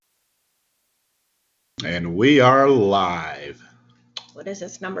And we are live. What is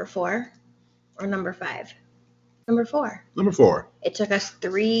this, number 4 or number 5? Number 4. Number 4. It took us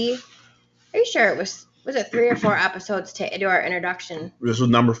 3. Are you sure it was it 3 or 4 episodes to do our introduction? This was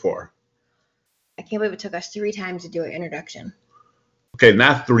number 4. I can't believe it took us 3 times to do an introduction. Okay,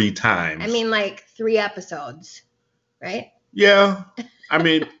 not 3 times. I mean, like 3 episodes, right? Yeah. I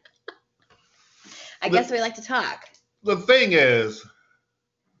mean, I guess we like to talk. The thing is,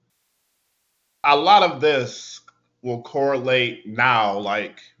 a lot of this will correlate now,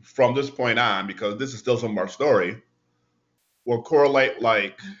 like from this point on, because this is still some of our story, will correlate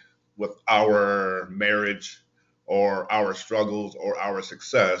like with our marriage or our struggles or our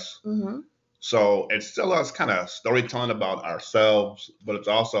success. Mm-hmm. So it's still us kind of storytelling about ourselves, but it's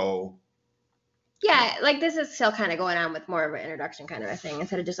also... Yeah, like this is still kind of going on with more of an introduction kind of a thing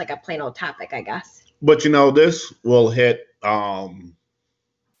instead of just like a plain old topic, I guess. But this will hit...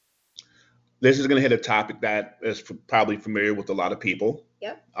 this is going to hit a topic that is probably familiar with a lot of people.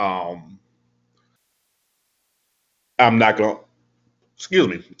 Yep. I'm not going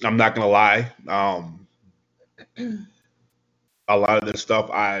to lie. A lot of this stuff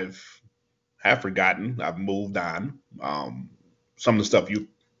have forgotten. I've moved on. Some of the stuff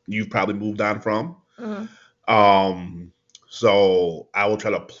you've probably moved on from. Mm-hmm. So I will try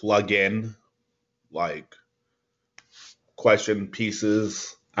to plug in like question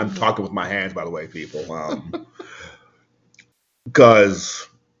pieces. I'm talking with my hands, by the way, people. Because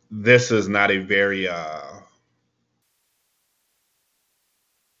this is not a very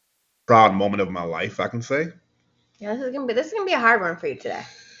proud moment of my life, I can say. Yeah, this is gonna be a hard one for you today.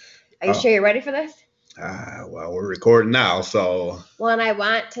 Are you sure you're ready for this? Well, we're recording now, so. Well, and I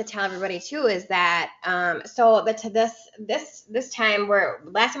want to tell everybody too is that this time where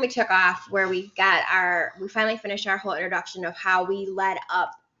last time we took off, where we finally finished our whole introduction of how we led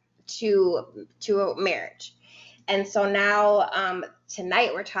up to a marriage, and so now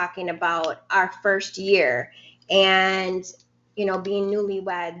tonight we're talking about our first year and being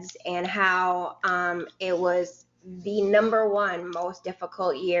newlyweds and how it was the number one most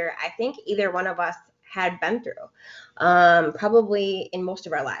difficult year I think either one of us had been through, probably in most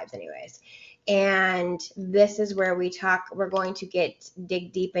of our lives anyways. And this is where we're going to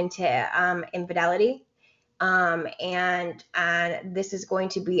dig deep into infidelity. And this is going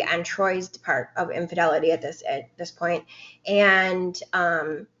to be on Troy's part of infidelity at this point. And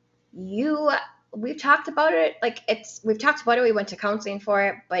we've talked about it. We've talked about it. We went to counseling for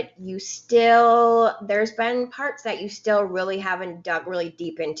it, but there's been parts that you still really haven't dug really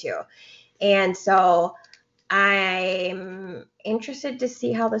deep into. And so I'm interested to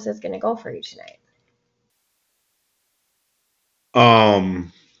see how this is going to go for you tonight.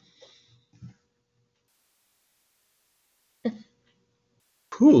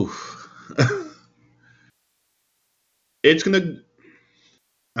 It's going to,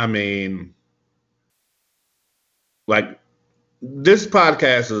 I mean, like, this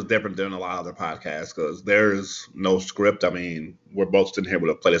podcast is different than a lot of other podcasts because there's no script. I mean, we're both sitting here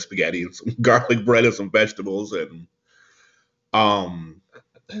with a plate of spaghetti and some garlic bread and some vegetables, and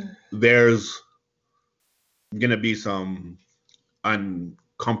there's gonna be some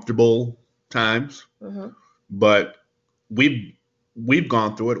uncomfortable times, but we've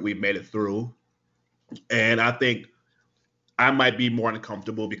gone through it. We've made it through, and I think I might be more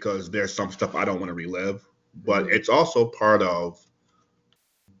uncomfortable because there's some stuff I don't want to relive. But it's also part of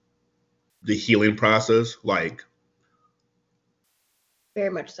the healing process. Like, very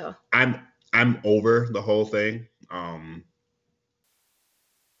much so. I'm over the whole thing.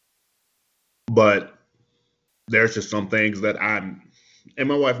 But there's just some things that and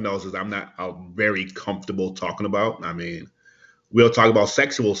my wife knows this, I'm not very comfortable talking about. I mean, we'll talk about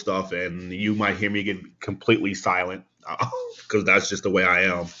sexual stuff and you might hear me get completely silent because that's just the way I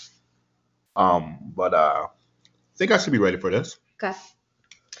am. But I think I should be ready for this. Okay.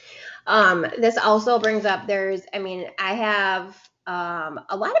 This also brings up I have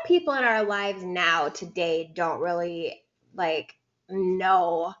a lot of people in our lives now today don't really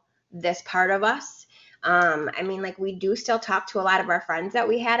know this part of us. We do still talk to a lot of our friends that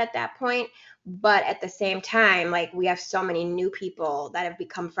we had at that point, but at the same time, we have so many new people that have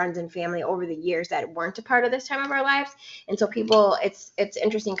become friends and family over the years that weren't a part of this time of our lives. And so it's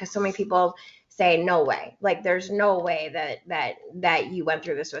interesting because so many people say no way, there's no way that you went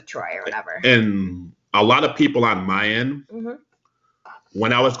through this with Troy or whatever. And a lot of people on my end,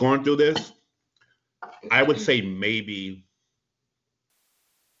 when I was going through this, I would say maybe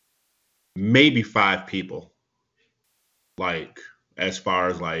 5 people, as far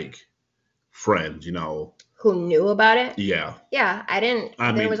as friends, who knew about it. Yeah. Yeah, I didn't.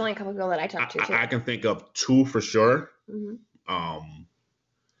 I There mean, was only a couple people that I talked to too. I can think of 2 for sure. Mhm.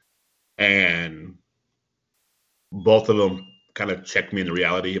 And both of them kind of checked me in the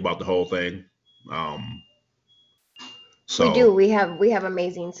reality about the whole thing. So We do. We have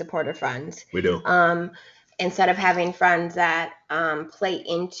amazing supportive friends. We do. Instead of having friends that play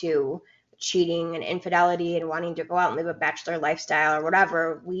into cheating and infidelity and wanting to go out and live a bachelor lifestyle or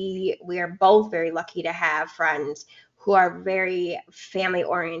whatever, we are both very lucky to have friends who are very family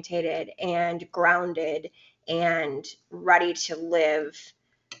orientated and grounded and ready to live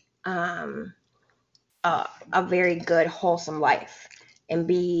a very good, wholesome life and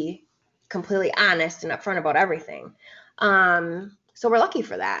be completely honest and upfront about everything. So we're lucky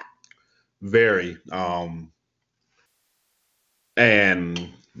for that. Very.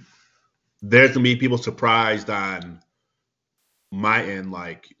 And there's gonna be people surprised on my end,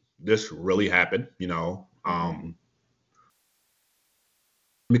 like this really happened, because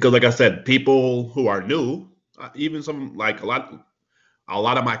like I said, people who are new, even some like a lot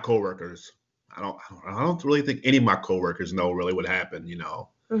of my coworkers, I don't really think any of my coworkers know really what happened,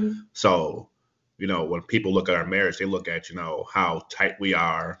 Mm-hmm. So, when people look at our marriage, they look at, how tight we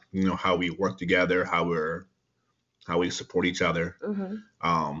are, how we work together, how we support each other. Mm-hmm.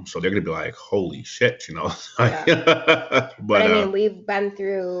 So they're gonna be like, holy shit, Yeah. But I mean, we've been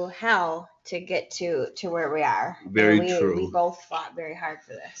through hell to get to where we are. Very true. We both fought very hard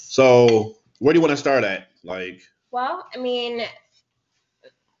for this. So where do you want to start at? Well, I mean,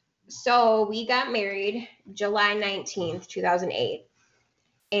 so we got married July 19th, 2008.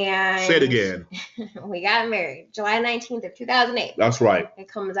 And say it again. We got married July 19th of 2008. That's right. It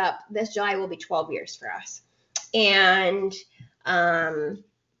comes up this July will be 12 years for us. And times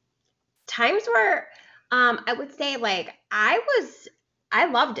were I would say like I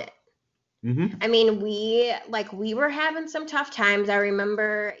loved it. Mm-hmm. I mean, we were having some tough times. I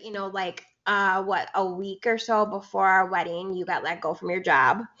remember, a week or so before our wedding, you got let go from your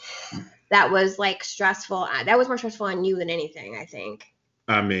job. That was like stressful. That was more stressful on you than anything, I think.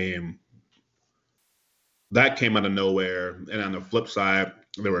 I mean, that came out of nowhere. And on the flip side,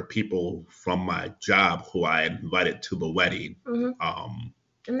 there were people from my job who I invited to the wedding. Mm-hmm.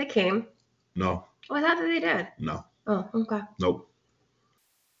 And they came. No. Oh, I thought that they did. No. Oh, okay. Nope.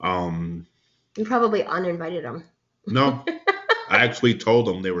 You probably uninvited them. No. I actually told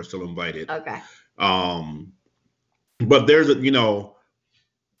them they were still invited. Okay. But there's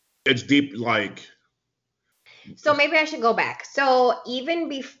it's deep, like. So maybe I should go back. So even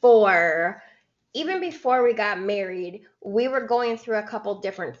before we got married, we were going through a couple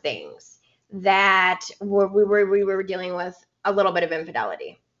different things that we were dealing with a little bit of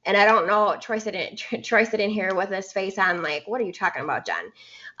infidelity. And I don't know, Troy sit in here with his face on like, what are you talking about, Jen?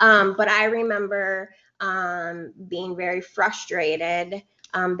 But I remember being very frustrated.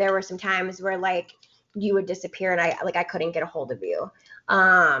 There were some times where like you would disappear and I couldn't get a hold of you.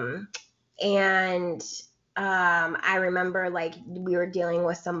 I remember like we were dealing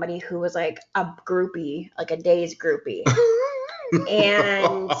with somebody who was like a groupie, like a day's groupie.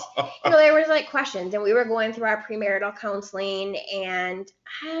 And there was like questions, and we were going through our premarital counseling, and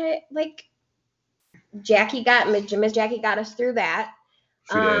Miss Jackie got us through that.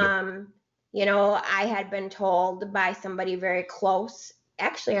 She did. I had been told by somebody very close,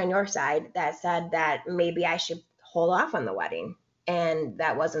 actually on your side, that said that maybe I should hold off on the wedding, and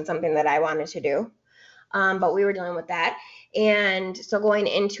that wasn't something that I wanted to do. But we were dealing with that. And so going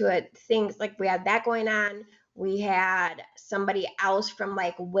into it, things like we had that going on. We had somebody else from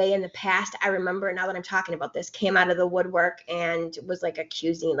like way in the past. I remember now that I'm talking about this, came out of the woodwork and was like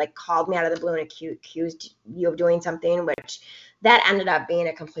called me out of the blue and accused you of doing something, which that ended up being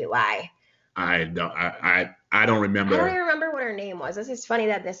a complete lie. I don't remember. I don't even remember what her name was. This is funny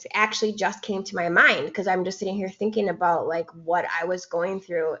that this actually just came to my mind because I'm just sitting here thinking about like what I was going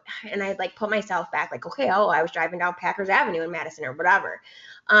through, and I like put myself back like, okay, I was driving down Packers Avenue in Madison or whatever.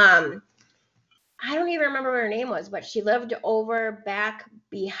 I don't even remember what her name was, but she lived over back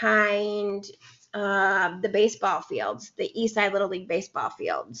behind the baseball fields, the Eastside Little League baseball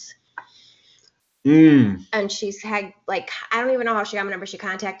fields. And she's had like, I don't even know how she got my number. She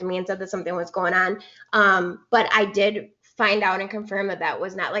contacted me and said that something was going on. But I did find out and confirm that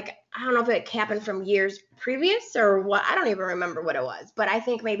was not like, I don't know if it happened from years previous or what. I don't even remember what it was, but I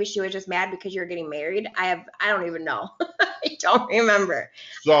think maybe she was just mad because you're getting married. I don't even know. I don't remember.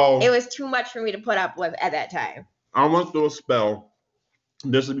 So it was too much for me to put up with at that time. I went through a spell.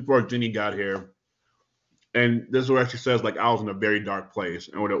 This is before Jenny got here. And this is where she says like, I was in a very dark place.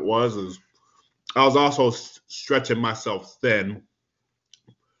 And what it was is, I was also stretching myself thin,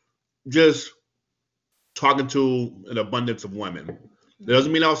 just talking to an abundance of women. That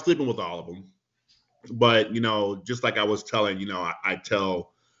doesn't mean I was sleeping with all of them. But, just like I was telling, I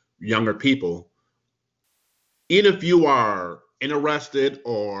tell younger people, even if you are interested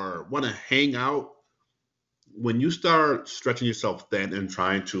or want to hang out, when you start stretching yourself thin and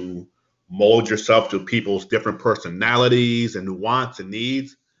trying to mold yourself to people's different personalities and wants and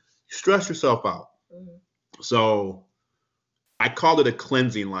needs, you stress yourself out. Mm-hmm. So I called it a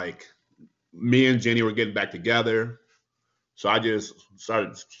cleansing. Like, me and Jenny were getting back together. So I just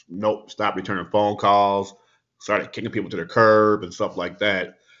stopped returning phone calls, started kicking people to the curb and stuff like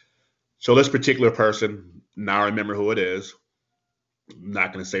that. So this particular person, now I remember who it is. I'm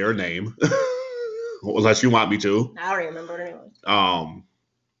not going to say her name unless you want me to. I don't remember her name.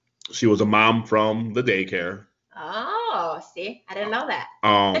 She was a mom from the daycare. Oh, see, I didn't know that.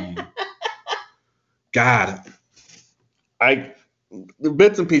 God, the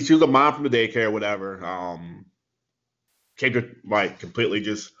bits and pieces. She was a mom from the daycare, whatever. Came to like completely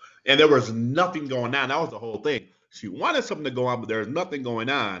just, and there was nothing going on. That was the whole thing. She wanted something to go on, but there was nothing going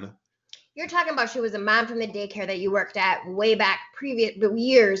on. You're talking about she was a mom from the daycare that you worked at way back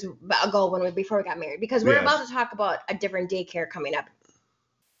years ago before we got married, because we're about to talk about a different daycare coming up.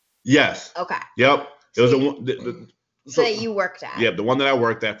 Yes. Okay. Yep. It was so that you worked at. Yeah, the one that I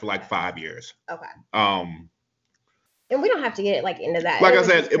worked at for like 5 years. Okay. And we don't have to get like into that. Like I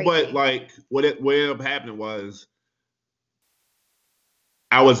said, but like what ended up happening was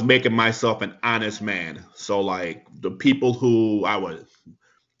I was making myself an honest man. So like the people who I was,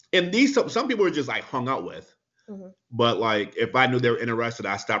 and some people were just like hung out with. Mm-hmm. But like if I knew they were interested,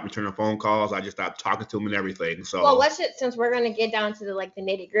 I stopped returning phone calls. I just stopped talking to them and everything. So well, since we're gonna get down to the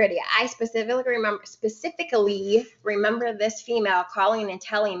nitty gritty, I specifically remember this female calling and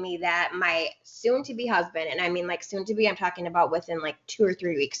telling me that my soon to be husband, and I mean like soon to be, I'm talking about within like 2 or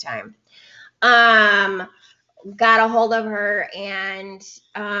 3 weeks time, got a hold of her and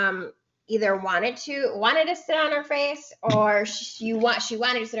either wanted to sit on her face, or she wanted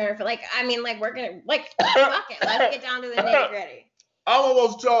to sit on her face. Like, I mean, like, we're gonna fuck it. Let's get down to the nitty gritty. I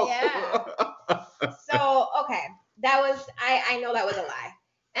almost choked. Yeah. So okay, that was I know that was a lie.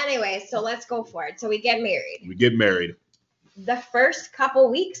 Anyway, so let's go for it. So we get married. The first couple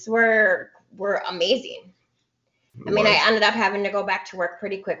weeks were amazing. I mean, I ended up having to go back to work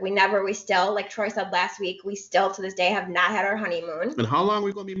pretty quick. We still, like Troy said last week, we still to this day have not had our honeymoon. And how long are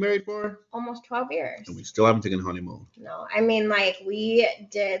we going to be married for? Almost 12 years. And we still haven't taken a honeymoon. No, I mean, like we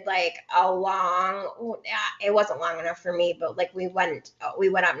did like it wasn't long enough for me, but like we went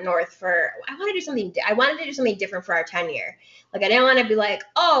up north I wanted to do something different for our 10-year. Like I didn't want to be like,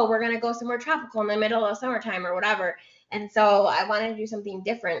 oh, we're going to go somewhere tropical in the middle of summertime or whatever. And so I wanted to do something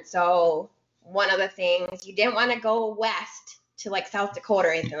different. So one of the things, you didn't want to go west to like South Dakota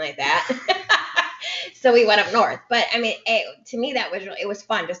or anything like that. So we went up north. But I mean, to me, it was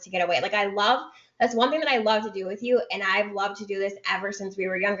fun just to get away. Like that's one thing that I love to do with you. And I've loved to do this ever since we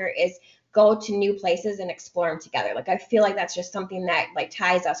were younger, is go to new places and explore them together. Like, I feel like that's just something that like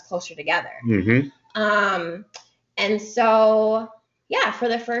ties us closer together. Mm-hmm. And so, yeah, for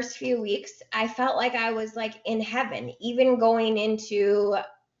the first few weeks, I felt like I was like in heaven, even going into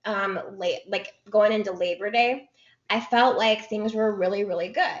going into Labor Day. I felt like things were really, really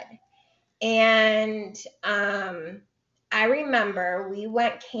good. And I remember we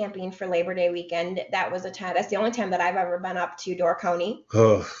went camping for Labor Day weekend. That's the only time that I've ever been up to Door County.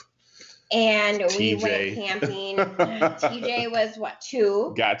 And we went camping. TJ was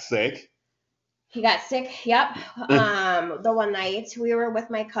 2? Got sick. He got sick. Yep. The one night we were with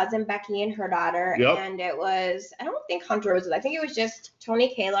my cousin Becky and her daughter. Yep. And it was, I don't think Hunter was with. I think it was just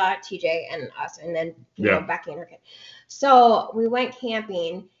Tony, Kayla, TJ, and us, and then Becky and her kid. So we went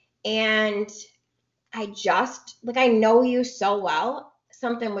camping, and I know you so well.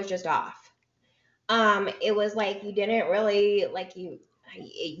 Something was just off. It was like you didn't really like you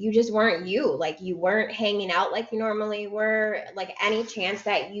just weren't you. Like, you weren't hanging out like you normally were. Like, any chance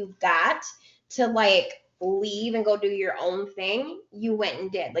that you got to like leave and go do your own thing, you went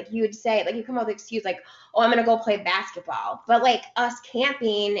and did. Like, you would say, like, you come up with an excuse like, oh, I'm gonna go play basketball. But like us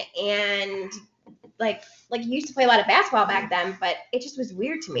camping and like you used to play a lot of basketball back then, but it just was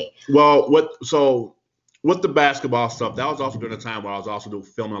weird to me. Well, with the basketball stuff, that was also during the time where I was also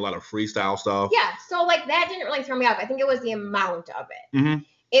filming a lot of freestyle stuff. Yeah, so like that didn't really throw me off. I think it was the amount of it. Mm-hmm.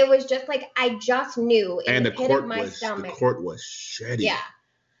 It was just like I just knew in the pit of my stomach. The court was shitty. Yeah.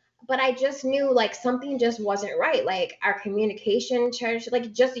 But I just knew like something just wasn't right. Like our communication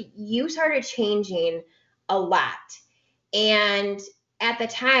you started changing a lot. And at the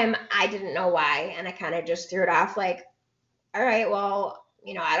time I didn't know why. And I kind of just threw it off like, all right, well,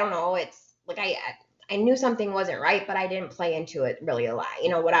 I don't know. It's like, I I knew something wasn't right, but I didn't play into it really a lot,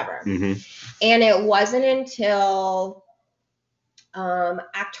 whatever. Mm-hmm. And it wasn't until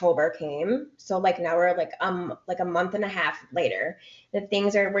October came, so like now we're like a month and a half later, that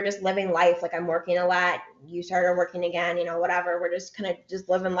we're just living life. Like I'm working a lot, you started working again, whatever, we're just kind of just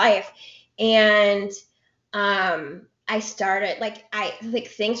living life. And I started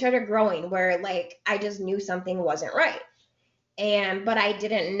things started growing where like I just knew something wasn't right. But I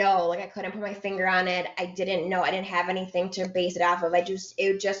didn't know, like I couldn't put my finger on it. I didn't know, I didn't have anything to base it off of. I was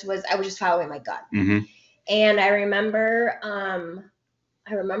just following my gut. Mm-hmm. And I remember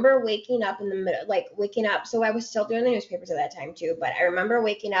waking up in the middle, waking up. So I was still doing the newspapers at that time too, but I remember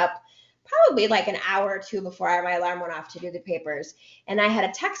waking up probably like an hour or two before my alarm went off to do the papers. And I had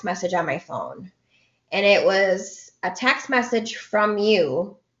a text message on my phone, and it was a text message from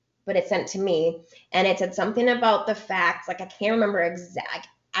you, but it sent to me. And it said something about the fact, like I can't remember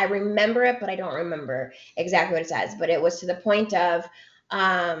I remember it, but I don't remember exactly what it says. But it was to the point of,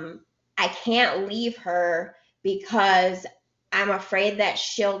 I can't leave her because I'm afraid that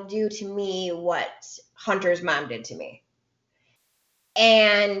she'll do to me what Hunter's mom did to me.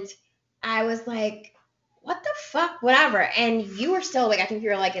 And I was like, what the fuck, whatever. And you were still like, I think you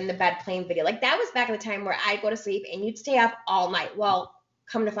were like in the bed playing video. Like that was back at the time where I'd go to sleep and you'd stay up all night. Well,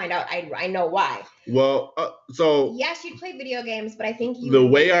 come to find out, I know why. Well, so yes, you'd play video games, but I think the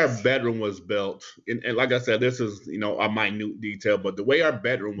way our bedroom was built, and like I said, this is a minute detail, but the way our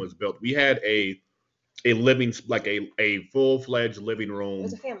bedroom was built, we had a living, like a full-fledged living room. It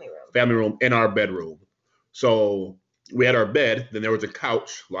was a family room in our bedroom. So we had our bed, then there was a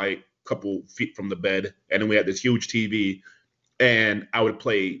couch like a couple feet from the bed, and then we had this huge TV. And I would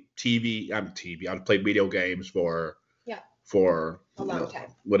play I would play video games for a long time.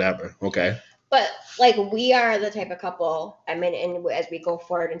 Whatever. Okay. But like we are the type of couple, I mean, and as we go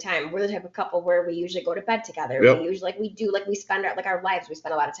forward in time, we're the type of couple where we usually go to bed together. Yep. We usually we spend our lives, we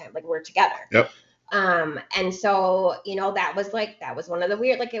spend a lot of time, like we're together. Yep. And so, that was one of the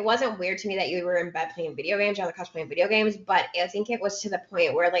weird, like it wasn't weird to me that you were in bed playing video games, on the couch playing video games, but I think it was to the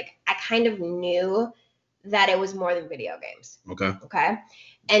point where like I kind of knew that it was more than video games. Okay.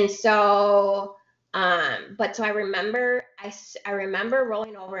 And so, but so I remember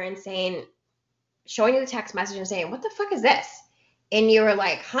rolling over and showing you the text message and saying, what the fuck is this? And you were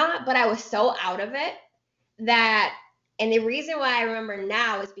like, huh? But I was so out of it and the reason why I remember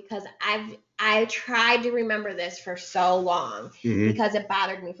now is because I tried to remember this for so long, because it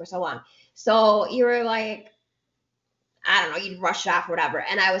bothered me for so long. So you were like, I don't know, you'd rush it off or whatever.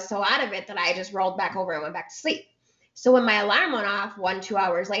 And I was so out of it that I just rolled back over and went back to sleep. So when my alarm went off 2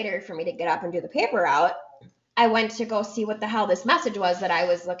 hours later for me to get up and do the paper route, I went to go see what the hell this message was that I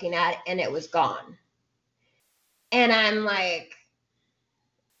was looking at, and it was gone. And I'm like,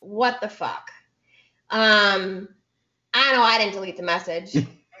 what the fuck? I know I didn't delete the message.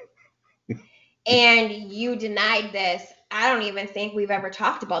 And you denied this. I don't even think we've ever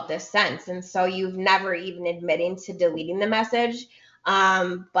talked about this since. And so you've never even admitting to deleting the message.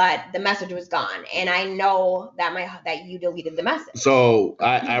 But the message was gone. And I know that you deleted the message. So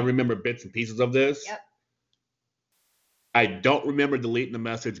I remember bits and pieces of this. Yep. I don't remember deleting the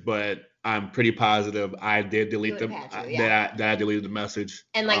message, but I'm pretty positive I did delete that I deleted the message.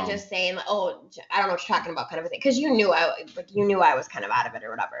 And just saying, oh, I don't know what you're talking about, kind of a thing, because you knew I was kind of out of it or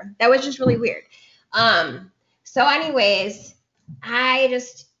whatever. That was just really weird. So anyways,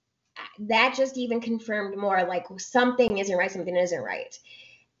 that just even confirmed more like something isn't right.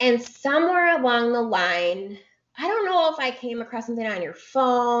 And somewhere along the line, I don't know if I came across something on your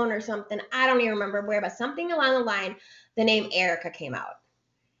phone or something. I don't even remember where, but something along the line, the name Erica came out.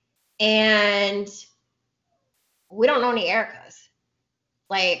 And we don't know any Ericas.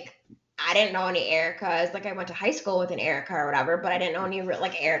 Like, I didn't know any Ericas. Like, I went to high school with an Erica or whatever, but I didn't know any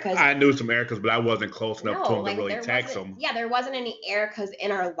Ericas. I knew some Ericas, but I wasn't close enough to them to really text them. Yeah, there wasn't any Ericas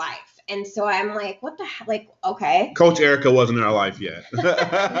in our life. And so I'm like, what the heck? Like, okay. Coach Erica wasn't in our life yet. No,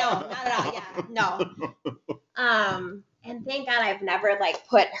 not at all. Yeah, no. And thank God I've never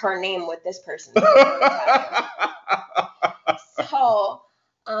put her name with this person. So,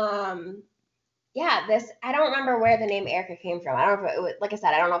 yeah, I don't remember where the name Erica came from. I don't know if it was, like I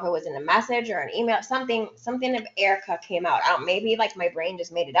said, I don't know if it was in a message or an email. Something of Erica came out. Maybe my brain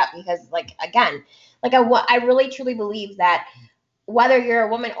just made it up because again, I really truly believe that whether you're a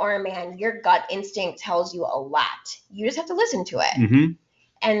woman or a man, your gut instinct tells you a lot. You just have to listen to it. Mm-hmm.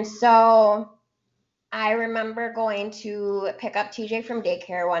 And so I remember going to pick up TJ from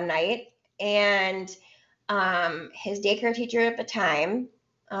daycare one night, and his daycare teacher at the time,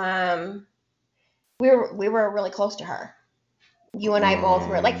 we were really close to her. You and I both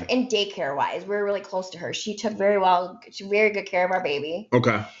were like in daycare wise, we were really close to her. She took very good care of our baby.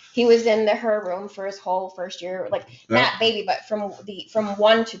 Okay. He was in her room for his whole first year, like not baby, but from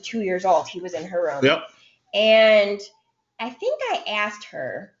 1 to 2 years old, he was in her room. Yep. And I think I asked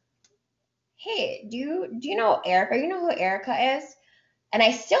her, "Hey, do you know Erica? You know who Erica is?" And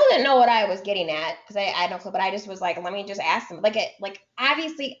I still didn't know what I was getting at because I had no clue, but I just was like, let me just ask them. Like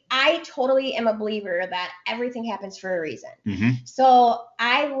obviously, I totally am a believer that everything happens for a reason. Mm-hmm. So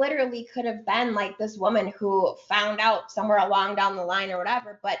I literally could have been like this woman who found out somewhere along down the line or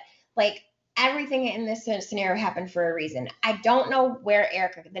whatever, but like everything in this scenario happened for a reason. I don't know where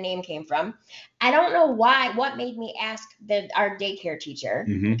Erica, the name, came from. I don't know what made me ask our daycare teacher.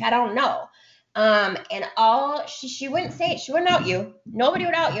 Mm-hmm. Like, I don't know. And all she wouldn't say, she wouldn't out you. Nobody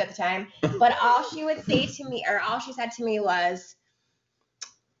would out you at the time. But all she would say to me, or all she said to me was,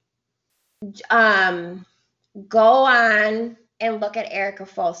 go on and look at Erica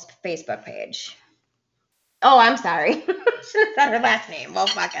Folt's Facebook page. Oh, I'm sorry. Should have said her last name. Well,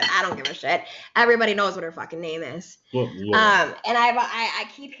 fuck it. I don't give a shit. Everybody knows what her fucking name is. Well, and I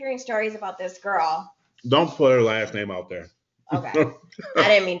keep hearing stories about this girl. Don't put her last name out there. Okay. I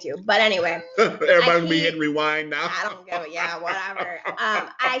didn't mean to. But anyway. Everybody's be hitting rewind now. I don't give a whatever.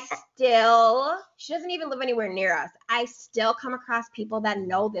 She doesn't even live anywhere near us. I still come across people that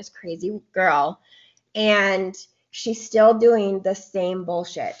know this crazy girl, and she's still doing the same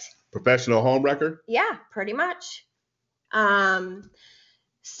bullshit. Professional homewrecker? Yeah, pretty much.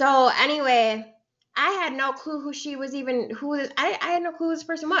 So anyway, I had no clue who she was even, I had no clue who this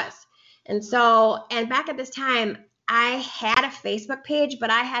person was. And back at this time, I had a Facebook page, but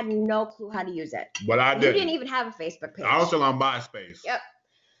I had no clue how to use it. But I didn't. You didn't even have a Facebook page. I was still on MySpace. Yep.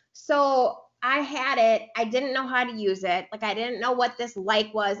 So I had it. I didn't know how to use it. Like, I didn't know what this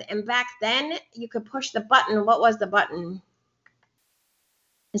like was. And back then, you could push the button. What was the button?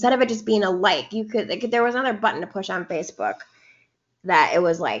 Instead of it just being a like, there was another button to push on Facebook that it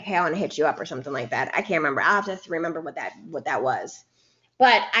was like, hey, I want to hit you up or something like that. I can't remember. I'll have to remember what that was.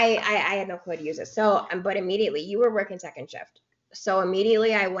 But I had no clue to use it. So, but immediately, you were working second shift. So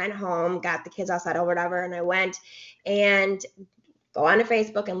immediately I went home, got the kids outside or whatever, and I went and go onto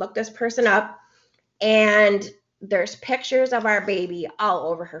Facebook and look this person up. And there's pictures of our baby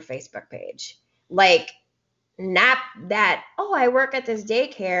all over her Facebook page. Like, not that, oh, I work at this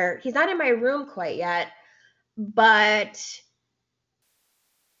daycare. He's not in my room quite yet. But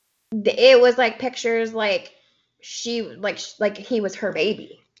it was like pictures like, she like he was her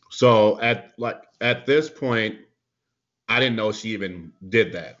baby. So at this point, I didn't know she even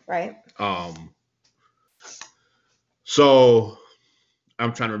did that. Right. So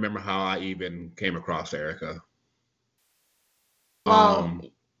I'm trying to remember how I even came across Erica. Well,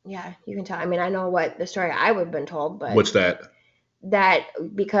 yeah, you can tell. I mean, I know what the story I would have been told, but what's that? That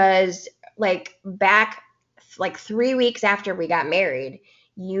because like back like 3 weeks after we got married,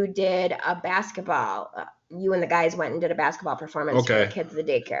 you did a basketball. You and the guys went and did a basketball performance for the kids at the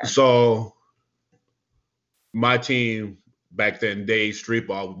daycare. So my team back then, Days Street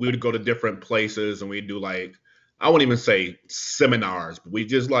Ball, we would go to different places and we'd do like, I wouldn't even say seminars, but we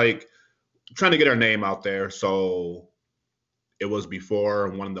just like trying to get our name out there. So it was before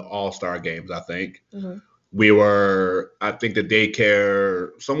one of the All-Star games, I think. Mm-hmm. I think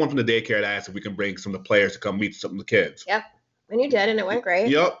someone from the daycare had asked if we can bring some of the players to come meet some of the kids. Yep. And you did, and it went great.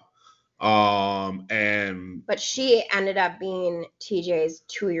 Yep. But she ended up being TJ's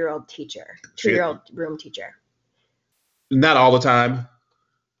 2-year-old room teacher. Not all the time,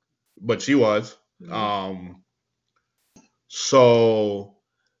 but she was. Mm-hmm. So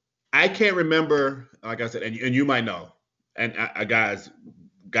I can't remember, like I said, and you might know, and guys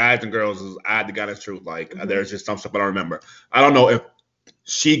and girls, is I the God is truth. Like mm-hmm. There's just some stuff I don't remember. I don't know if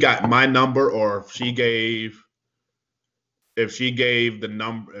she got my number or if she gave the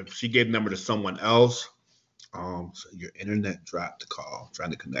number to someone else. So your internet dropped the call,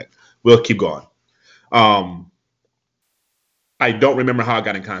 trying to connect. We'll keep going. I don't remember how I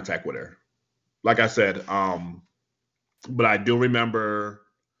got in contact with her. Like I said, but I do remember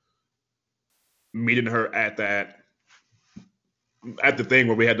meeting her at the thing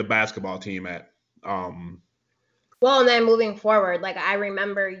where we had the basketball team at. Well, and then moving forward, like I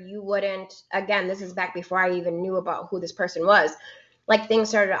remember you wouldn't, again, this is back before I even knew about who this person was. Like things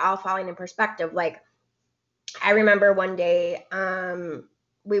started all falling in perspective. Like I remember one day you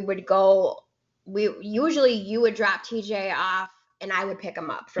would drop TJ off and I would pick him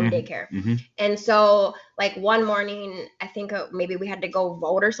up from daycare. Mm-hmm. And so like one morning, I think maybe we had to go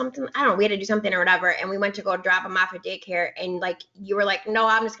vote or something. I don't know. We had to do something or whatever. And we went to go drop him off at daycare. And like, you were like, no,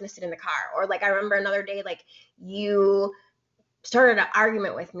 I'm just going to sit in the car. Or like, I remember another day, like you started an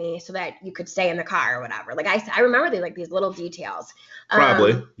argument with me so that you could stay in the car or whatever. Like I remember these little details.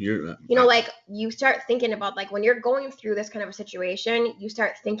 Probably. Like you start thinking about like when you're going through this kind of a situation, you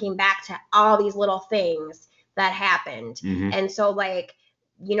start thinking back to all these little things that happened. Mm-hmm. And so like,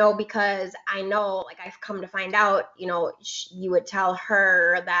 because I know, like I've come to find out, you would tell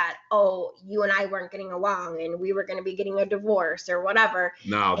her that, oh, you and I weren't getting along and we were going to be getting a divorce or whatever.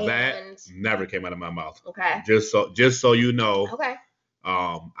 No, that never came out of my mouth. Okay. Just so you know. Okay.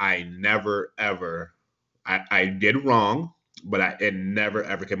 I never ever, I did wrong, but it never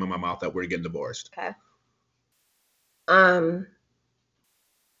ever came out of my mouth that we're getting divorced. Okay.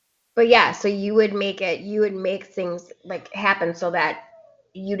 But yeah, so you would make things like happen so that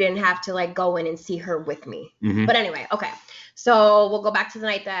you didn't have to like go in and see her with me. Mm-hmm. But anyway, okay. So we'll go back to the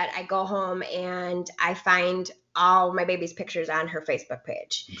night that I go home and I find all my baby's pictures on her Facebook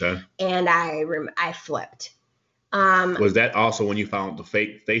page. Okay. And I flipped. Was that also when you found the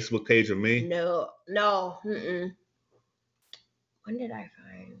fake Facebook page of me? No. Mm-mm. When did I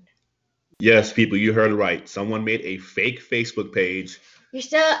find? Yes, people, you heard it right. Someone made a fake Facebook page. You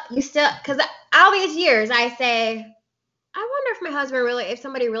still, because all these years I say, I wonder if my husband if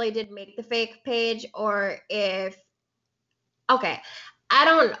somebody really did make the fake page or if, okay,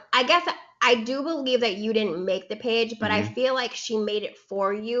 I guess I do believe that you didn't make the page, but I feel like she made it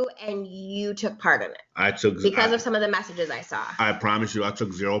for you and you took part in it. Because of some of the messages I saw. I promise you, I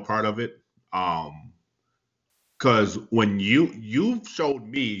took zero part of it. Because when you showed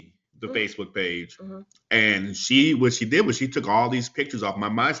me the Facebook page, and what she did was she took all these pictures off my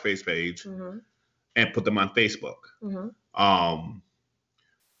MySpace page and put them on Facebook.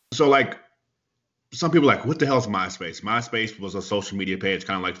 So like some people are like, what the hell is MySpace? MySpace was a social media page,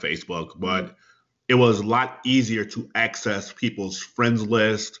 kind of like Facebook, but it was a lot easier to access people's friends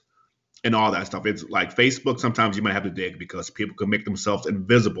list and all that stuff. It's like Facebook, sometimes you might have to dig because people could make themselves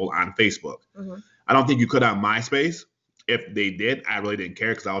invisible on Facebook. I don't think you could on MySpace. If they did, I really didn't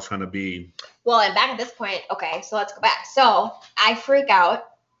care because I was trying to be. Well, and back at this point, okay, so let's go back. So I freak out.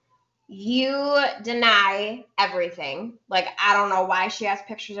 You deny everything. Like, I don't know why she has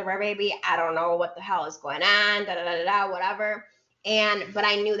pictures of her baby. I don't know what the hell is going on, whatever. But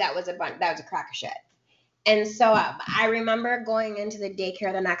I knew that was a crock of shit. And so I remember going into the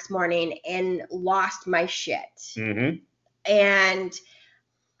daycare the next morning and lost my shit. And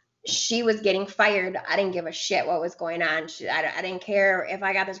she was getting fired. I didn't give a shit what was going on. I didn't care if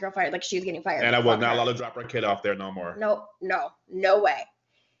I got this girl fired. Like, she was getting fired. And I was not allowed to drop her kid off there no more. No way.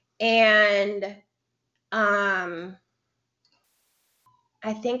 And I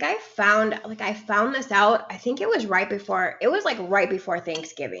think I found this out. I think it was right before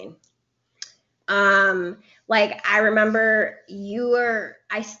Thanksgiving. Like I remember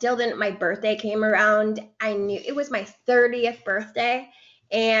my birthday came around. I knew it was my 30th birthday.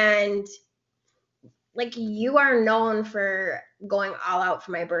 And like you are known for going all out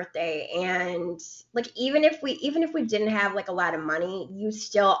for my birthday, and like even if we didn't have like a lot of money, you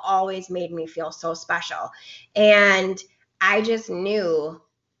still always made me feel so special. And I just knew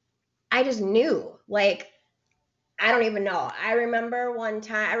like I don't even know. I remember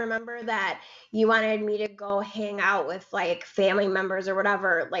that you wanted me to go hang out with like family members or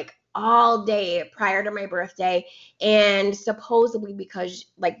whatever, like all day prior to my birthday. And supposedly because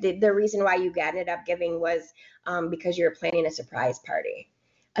like the reason why you ended up giving was because you were planning a surprise party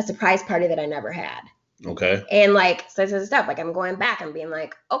that I never had. Okay. And like, so this is stuff like I'm going back and being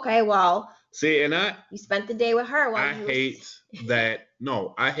like, okay, well, see, and you spent the day with her. I hate that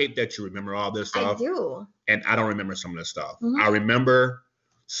you remember all this stuff. I do. And I don't remember some of this stuff. I remember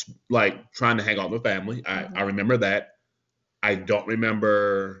like trying to hang out with family. I remember that. I don't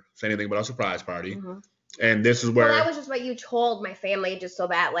remember saying anything about a surprise party. And this is where that was just what you told my family, just so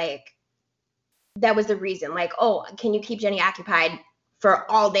that like that was the reason. Like, oh, can you keep Jenny occupied for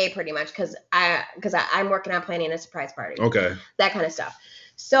all day pretty much because I'm working on planning a surprise party. Okay. That kind of stuff.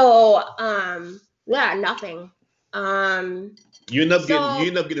 So yeah, nothing. You end up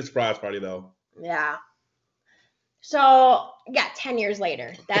getting a surprise party though. Yeah. So yeah, 10 years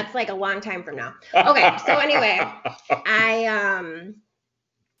later. That's like a long time from now. Okay, so anyway,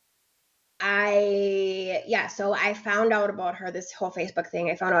 so I found out about her, this whole Facebook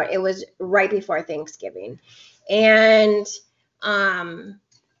thing. I found out it was right before Thanksgiving. And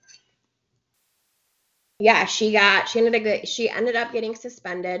yeah, she ended up getting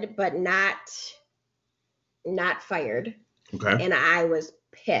suspended, but not fired. Okay. And I was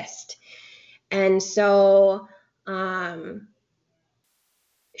pissed. And so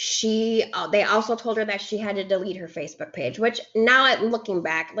they also told her that she had to delete her Facebook page, which now looking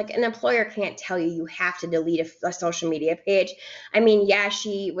back, like an employer can't tell you have to delete a social media page. I mean, yeah,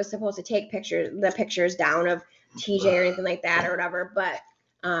 she was supposed to take the pictures down of TJ or anything like that or whatever, but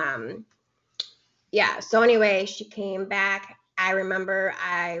yeah. So anyway, she came back. I remember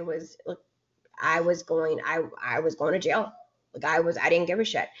I was going to jail. Like I didn't give a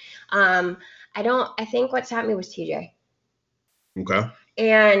shit. I think what stopped me was TJ. Okay.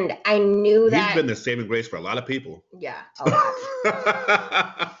 And I knew that he's been the saving grace for a lot of people. Yeah, a lot.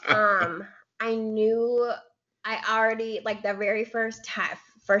 I knew I already, like, the very first time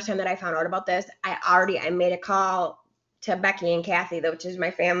that I found out about this, I made a call to Becky and Kathy, which is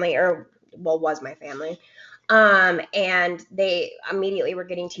my family, was my family. And they immediately were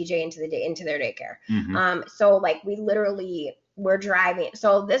getting TJ into their daycare. Mm-hmm. So like we literally were driving.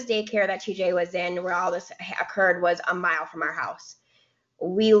 So this daycare that TJ was in, where all this occurred, was a mile from our house.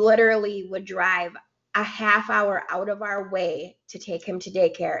 We literally would drive a half hour out of our way to take him to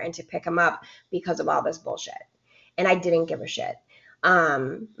daycare and to pick him up because of all this bullshit. And I didn't give a shit.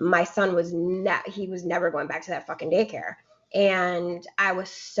 My son was never going back to that fucking daycare. And I was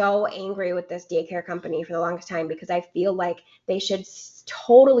so angry with this daycare company for the longest time because I feel like they should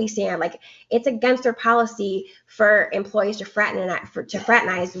totally stand, like, it's against their policy for employees to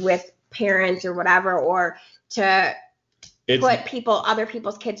fraternize with parents or whatever, or to put other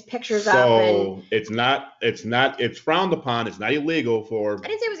people's kids' pictures up. So it's frowned upon. It's not illegal for. I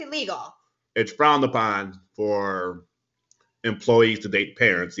didn't say it was illegal. It's frowned upon for employees to date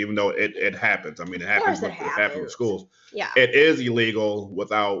parents, even though it happens. I mean, it happens in schools. Yeah. It is illegal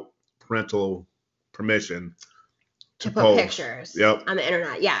without parental permission to put pictures on the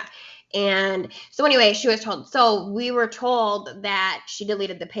internet. Yeah. And so anyway, she was told. So we were told that she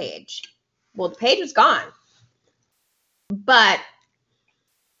deleted the page. Well, the page was gone. But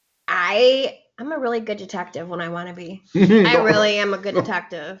I'm a really good detective when I want to be. I really am a good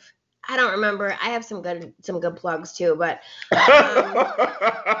detective. I don't remember. I have some good plugs too, but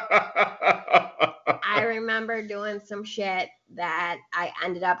I remember doing some shit that I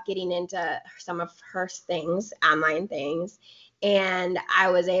ended up getting into some of her things, online things, and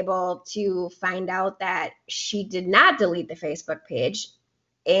I was able to find out that she did not delete the Facebook page,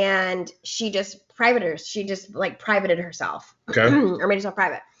 and she just privated herself. Okay. Or made herself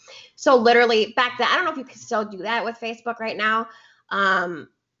private. So literally back then, I don't know if you can still do that with Facebook right now.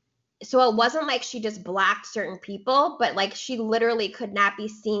 So it wasn't like she just blocked certain people, but like she literally could not be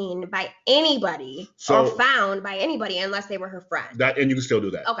seen by anybody or found by anybody unless they were her friend. And you can still do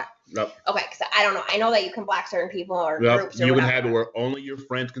that. Okay. Yep. Okay, because I don't know. I know that you can block certain people or groups or you whatever. can have it where only your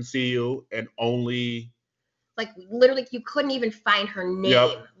friends can see you and only. Like literally, you couldn't even find her name.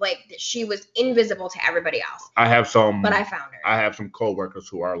 Yep. Like she was invisible to everybody else. I have some. But I found her. I have some coworkers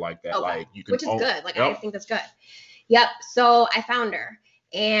who are like that. Okay. Like you can. Which is good. Like I think that's good. Yep. So I found her.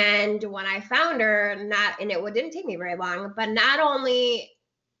 And when I found her, it didn't take me very long, but not only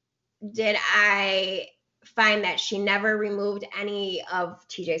did I find that she never removed any of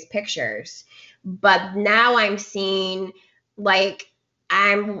TJ's pictures, but now I'm seeing, like,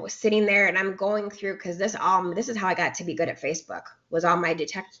 I'm sitting there and I'm going through, because this is how I got to be good at Facebook, was all my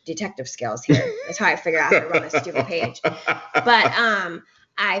detective skills here. That's how I figured out how to run this stupid page. But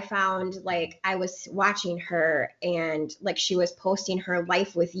I found, like, I was watching her and like she was posting her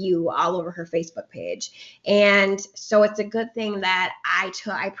life with you all over her Facebook page. And so it's a good thing that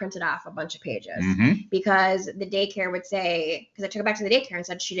I printed off a bunch of pages, because the daycare would say, because I took her back to the daycare and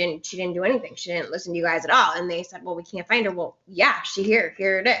said she didn't do anything. She didn't listen to you guys at all. And they said, well, we can't find her. Well, yeah, here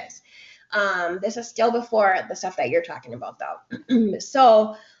it is. This is still before the stuff that you're talking about though.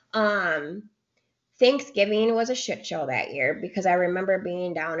 So, Thanksgiving was a shit show that year, because I remember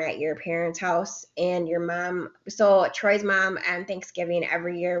being down at your parents' house and your mom. So Troy's mom, and Thanksgiving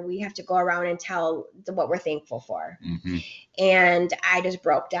every year, we have to go around and tell what we're thankful for. And I just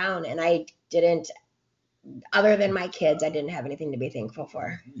broke down, and I didn't, other than my kids, I didn't have anything to be thankful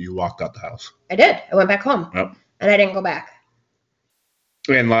for. You walked out the house. I did. I went back home. Yep. And I didn't go back.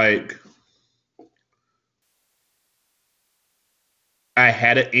 And like, I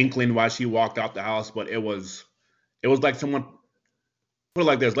had an inkling why she walked out the house, but it was like someone, put it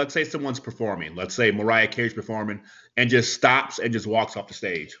like this. Let's say someone's performing. Let's say Mariah Carey's performing and just stops and just walks off the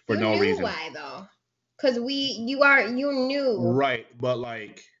stage for no reason. Why though? Because you knew. Right. But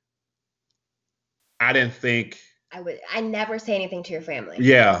like, I didn't think. I never say anything to your family.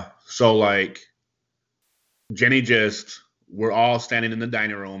 Yeah. So like, Jenny we're all standing in the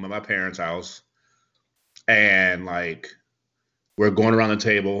dining room at my parents' house, and like, we're going around the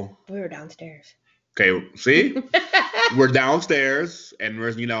table. We were downstairs. Okay, see, we're downstairs, and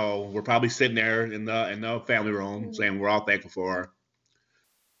we're probably sitting there in the family room saying we're all thankful for her.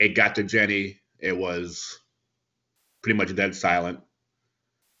 It got to Jenny. It was pretty much dead silent.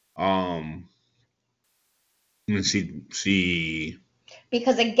 And she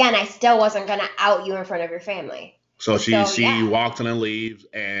Because again, I still wasn't gonna out you in front of your family. So she walks in and leaves,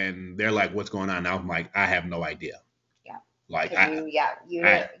 and they're like, "What's going on?" Now I'm like, "I have no idea." Yeah. Like you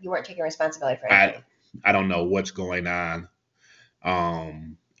weren't taking responsibility for anything. I don't know what's going on.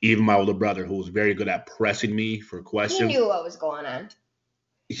 Even my older brother, who was very good at pressing me for questions, He knew what was going on.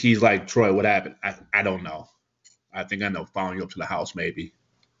 He's like, "Troy, what happened?" I don't know. I think I know. Following you up to the house, maybe.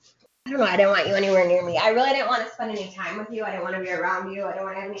 I don't know. I didn't want you anywhere near me. I really didn't want to spend any time with you. I didn't want to be around you. I didn't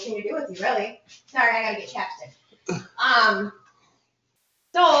want to have anything to do with you, really. Sorry, I gotta get chapstick.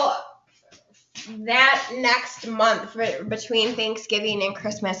 So that next month between Thanksgiving and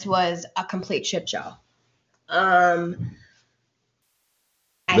Christmas was a complete shit show. I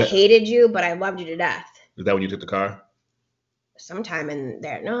hated you, but I loved you to death. Is that when you took the car? Sometime in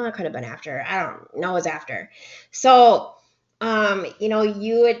there. No, it could have been after. I don't know. It was after. So,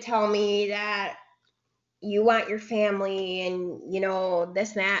 you would tell me that you want your family and,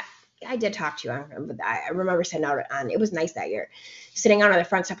 this and that. I did talk to you. I remember sitting out on, it was nice that year, sitting out on the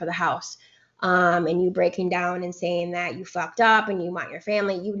front step of the house. And you breaking down and saying that you fucked up and you want your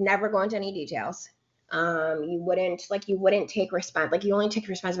family. You would never go into any details. You wouldn't take you only took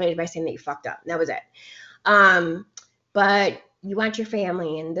responsibility by saying that you fucked up. And that was it. But you want your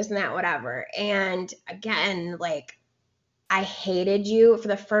family and this and that, whatever. And again, I hated you for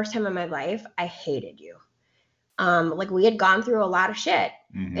the first time in my life. I hated you. We had gone through a lot of shit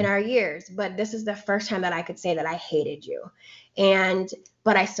in our years, but this is the first time that I could say that I hated you.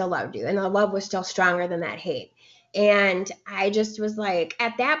 But I still loved you. And the love was still stronger than that hate. And I just was like,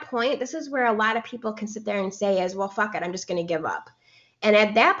 at that point, this is where a lot of people can sit there and say well, fuck it, I'm just going to give up. And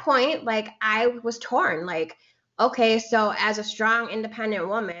at that point, I was torn. Okay, so as a strong, independent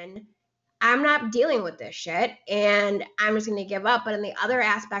woman, I'm not dealing with this shit and I'm just going to give up. But in the other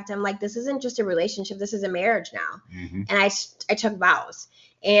aspect, I'm like, this isn't just a relationship. This is a marriage now. And I took vows.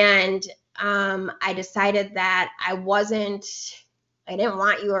 And I decided that I didn't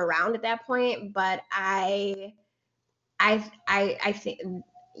want you around at that point, but I think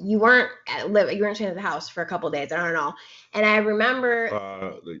you weren't staying at the house for a couple of days. I don't know. And I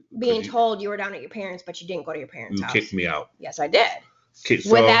remember being told you were down at your parents', but you didn't go to your parents' house. You kicked me out. Yes, I did.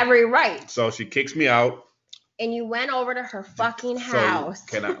 With every right. So she kicks me out. And you went over to her fucking house.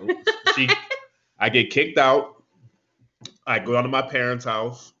 I get kicked out. I go down to my parents'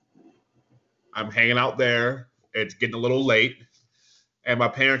 house. I'm hanging out there. It's getting a little late. And my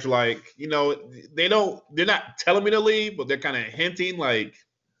parents are like, they're not telling me to leave, but they're kind of hinting like,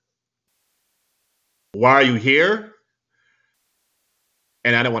 why are you here?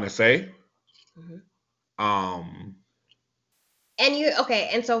 And I didn't want to say.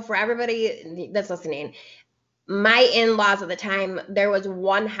 And so for everybody that's listening, my in-laws at the time, there was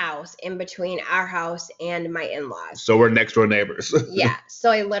one house in between our house and my in-laws. So we're next door neighbors. Yeah.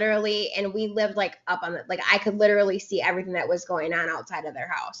 So and we lived up on I could literally see everything that was going on outside of their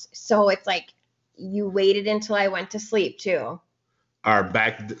house. So it's you waited until I went to sleep too. Our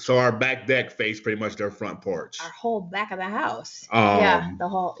back deck faced pretty much their front porch. Our whole back of the house.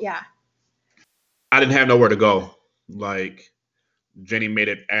 Yeah. I didn't have nowhere to go. Jenny made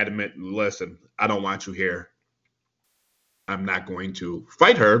it adamant, listen, I don't want you here. I'm not going to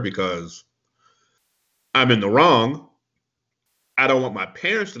fight her because I'm in the wrong. I don't want my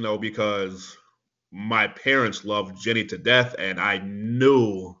parents to know because my parents loved Jenny to death. And I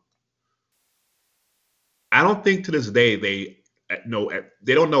don't think to this day they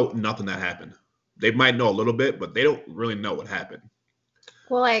don't know nothing that happened. They might know a little bit, but they don't really know what happened.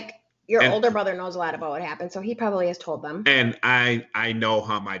 Well, your older brother knows a lot about what happened, so he probably has told them. And I know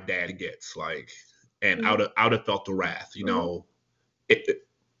how my dad gets, and I would have felt the wrath, It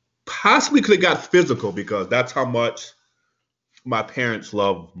possibly could have got physical because that's how much my parents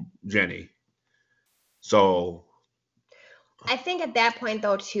love Jenny. So I think at that point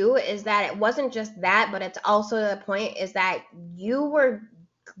though too is that it wasn't just that, but it's also the point is that you were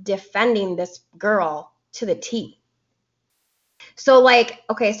defending this girl to the T. So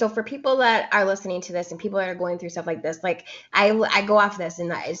so for people that are listening to this and people that are going through stuff like this, I go off this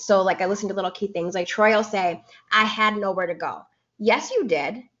and I listen to little key things. Troy will say, I had nowhere to go. Yes, you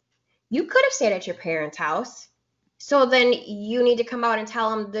did. You could have stayed at your parents' house. So then you need to come out and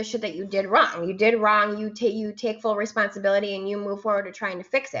tell them the shit that you did wrong. You did wrong. You take full responsibility and you move forward to trying to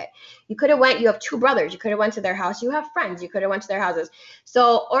fix it. You could have you have two brothers. You could have went to their house. You have friends. You could have went to their houses.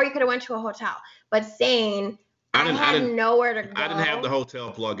 Or you could have went to a hotel. but saying I had nowhere to go. I didn't have the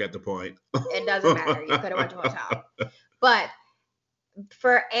hotel plug at the point. It doesn't matter. You could have went to a hotel. But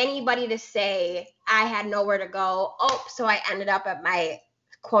for anybody to say I had nowhere to go, so I ended up at my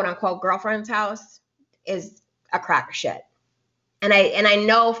quote unquote girlfriend's house is a crock of shit. And I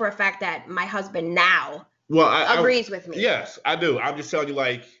know for a fact that my husband now agrees with me. Yes, I do. I'm just telling you,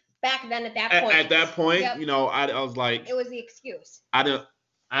 like, back then at that point. At that point, yep. I was like, it was the excuse. I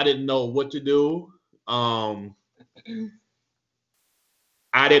didn't know what to do. I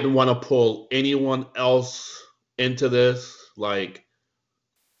didn't want to pull anyone else into this. Like,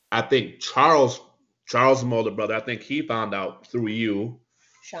 I think Charles' older brother, I think he found out through you.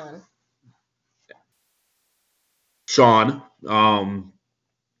 Sean.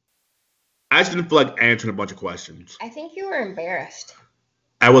 I just didn't feel like answering a bunch of questions. I think you were embarrassed.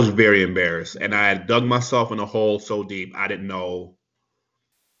 I was very embarrassed, and I had dug myself in a hole so deep I didn't know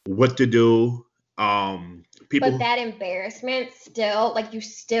what to do. But that embarrassment still, like, you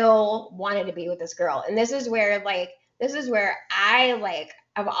still wanted to be with this girl, and this is where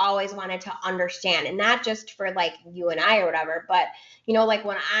I've always wanted to understand, and not just for like you and I or whatever, but like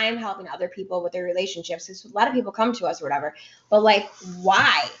when I'm helping other people with their relationships, a lot of people come to us or whatever, but like,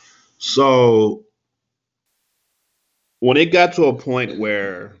 why? So when it got to a point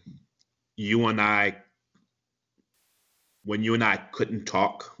where you and I couldn't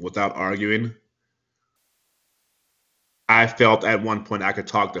talk without arguing, I felt at one point I could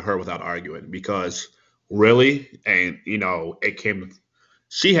talk to her without arguing, because really, and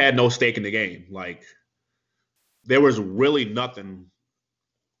she had no stake in the game. Like, there was really nothing.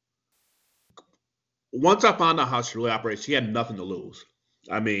 Once I found out how she really operates, she had nothing to lose.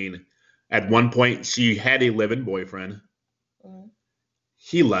 I mean, at one point, she had a live-in boyfriend. Mm-hmm.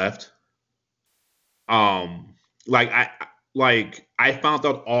 He left. I found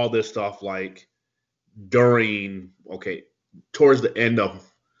out all this stuff like towards the end of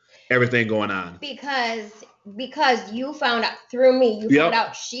everything going on. Because you found out through me, found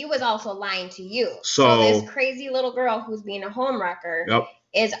out she was also lying to you. So this crazy little girl who's being a homewrecker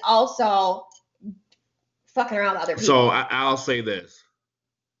is also fucking around with other people. So I'll say this.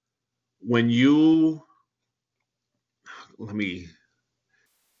 When you, let me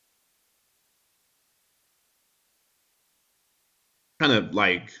kind of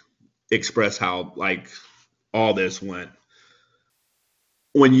like express how like all this went.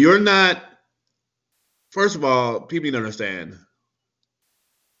 When you're not, first of all, people need to understand,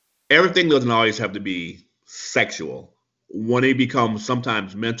 everything doesn't always have to be sexual. When it becomes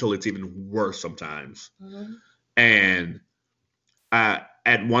sometimes mental, it's even worse sometimes. Mm-hmm. And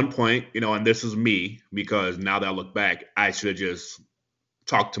at one point, and this is me, because now that I look back, I should have just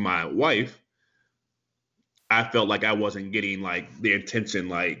talked to my wife. I felt like I wasn't getting like the attention,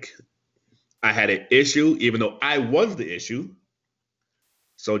 like I had an issue, even though I was the issue.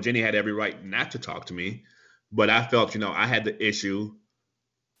 So Jenny had every right not to talk to me, but I felt, I had the issue.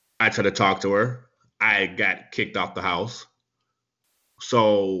 I tried to talk to her. I got kicked off the house.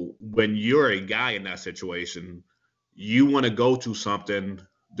 So when you're a guy in that situation, you want to go to something,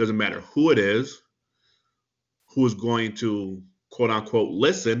 doesn't matter who it is, who's going to quote unquote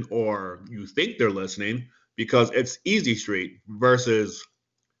listen, or you think they're listening, because it's easy street versus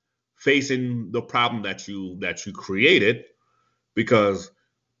facing the problem that you created, because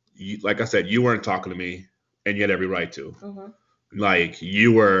like I said, you weren't talking to me and you had every right to. Mm-hmm. Like,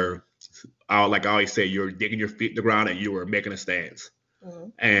 you were, like I always say, you're digging your feet in the ground and you were making a stance. Mm-hmm.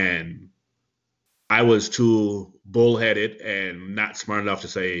 And I was too bullheaded and not smart enough to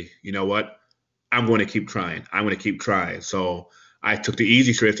say, you know what, I'm going to keep trying. I'm going to keep trying. So I took the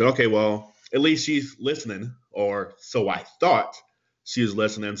easy straight and said, okay, well, at least she's listening, or so I thought she was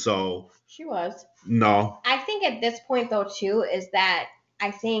listening. So she was. No. I think at this point, though, too, is that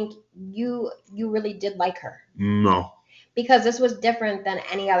I think you really did like her. No. Because this was different than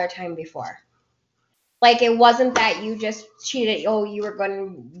any other time before. Like, it wasn't that you just cheated. Oh,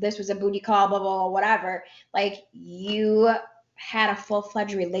 this was a booty call, blah, blah, blah, whatever. Like, you had a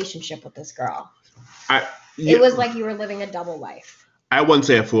full-fledged relationship with this girl. It was like you were living a double life. I wouldn't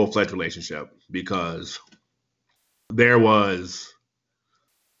say a full-fledged relationship, because there was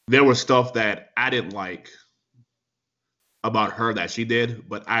stuff that I didn't like about her that she did,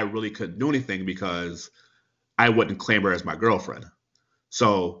 but I really couldn't do anything because I wouldn't claim her as my girlfriend.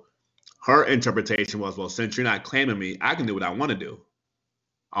 So her interpretation was, well, since you're not claiming me, I can do what I want to do.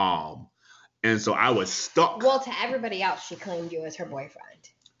 And so I was stuck. Well, to everybody else, she claimed you as her boyfriend.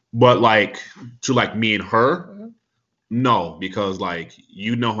 But like to like me and her, mm-hmm. No, because like,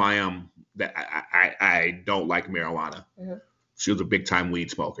 how I am, that I don't like marijuana. Mm-hmm. She was a big time weed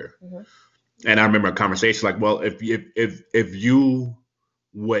smoker. Mm-hmm. And I remember a conversation like, well, if you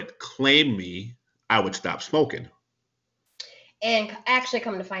would claim me, I would stop smoking. And actually,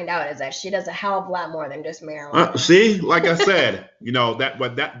 come to find out is that she does a hell of a lot more than just marijuana. See, like I said,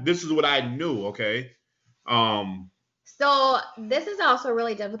 this is what I knew. Okay. So this is also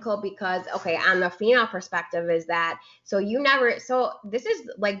really difficult because, okay, on the female perspective is that,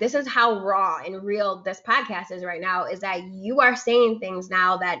 this is how raw and real this podcast is right now, is that you are saying things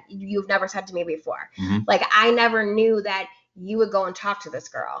now that you've never said to me before. Mm-hmm. Like, I never knew that you would go and talk to this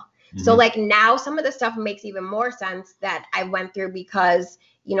girl. Mm-hmm. So like now some of the stuff makes even more sense that I went through because,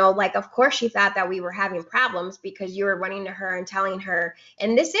 like, of course she thought that we were having problems because you were running to her and telling her,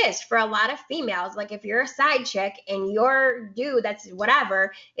 and this is for a lot of females, like if you're a side chick and your dude that's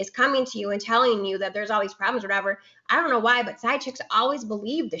whatever is coming to you and telling you that there's all these problems or whatever, I don't know why, but side chicks always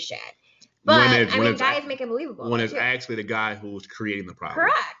believe the shit. But guys make it believable. When it's actually the guy who's creating the problem.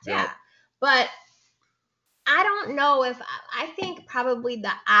 Correct, yeah. But I don't know if, I think probably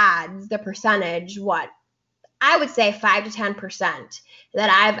the odds, the percentage, I would say 5 to 10%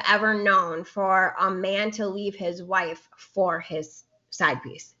 that I've ever known for a man to leave his wife for his side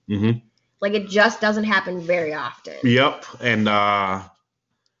piece. Mm-hmm. Like, it just doesn't happen very often. Yep. And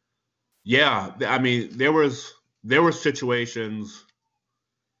yeah, I mean, there were situations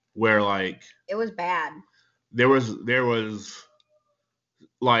where, like, it was bad. There was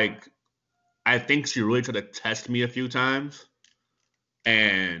like, I think she really tried to test me a few times,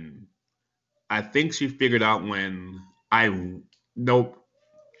 and I think she figured out when I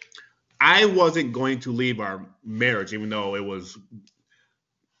wasn't going to leave our marriage, even though it was,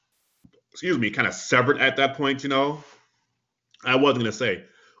 kind of severed at that point. I wasn't going to say,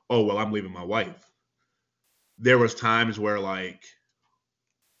 oh, well, I'm leaving my wife. There was times where, like,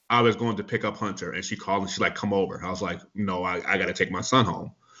 I was going to pick up Hunter, and she called and she's like, come over. I was like, no, I got to take my son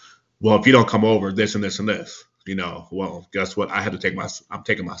home. Well, if you don't come over, this and this and this, well, guess what? I'm taking my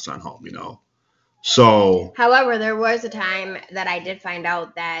son home, So. However, there was a time that I did find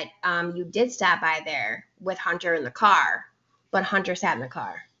out that you did stop by there with Hunter in the car, but Hunter sat in the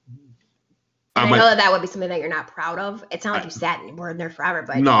car. And I know that would be something that you're not proud of. It's not like you sat and were in there forever,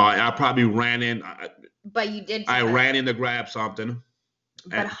 but. No, I probably ran in. But you did. I ran in to grab something.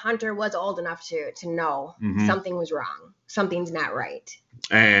 But Hunter was old enough to know something was wrong. Something's not right.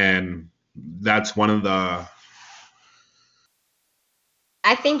 And that's one of the.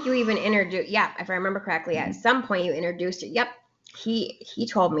 I think you even introduced. Yeah, if I remember correctly, at some point you introduced her. Yep, he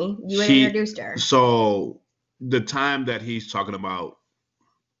told me you introduced her. So the time that he's talking about.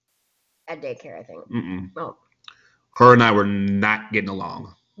 At daycare, I think. Mm-mm. Oh. Her and I were not getting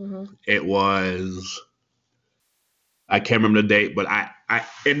along. Mm-hmm. It was. I can't remember the date, but I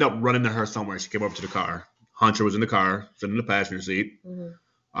ended up running to her somewhere. She came over to the car. Hunter was in the car, sitting in the passenger seat.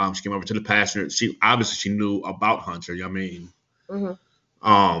 Mm-hmm. She came over to the passenger. She knew about Hunter. You know what I mean?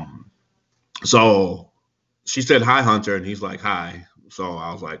 Mm-hmm. So she said, hi, Hunter. And he's like, hi. So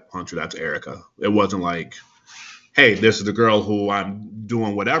I was like, Hunter, that's Erica. It wasn't like, hey, this is the girl who I'm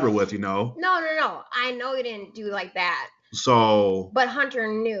doing whatever with, No. I know you didn't do like that. So. But Hunter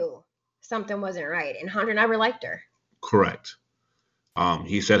knew something wasn't right. And Hunter never liked her. Correct.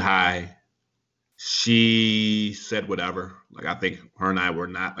 He said hi. She said whatever. Like, I think her and I were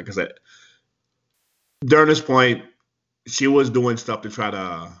not, like I said, during this point, she was doing stuff to try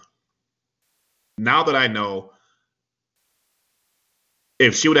to. Now that I know,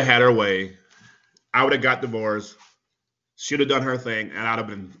 if she would have had her way, I would have got divorced. She would have done her thing, and I'd have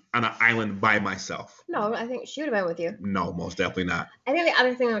been on an island by myself. No, I think she would have been with you. No, most definitely not. I think the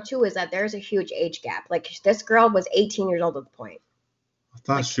other thing, though, too, is that there's a huge age gap. Like, this girl was 18 years old at the point. I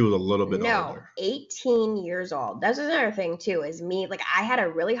thought she was a little bit older. No, 18 years old. That's another thing, too, is me. Like, I had a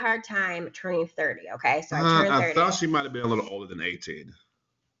really hard time turning 30, okay? So I turned 30. I thought she might have been a little older than 18.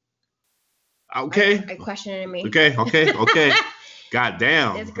 Okay. Are you questioning me? Okay. God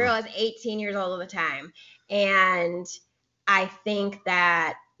damn. This girl is 18 years old at the time. And I think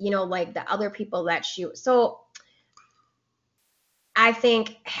that, like the other people that so I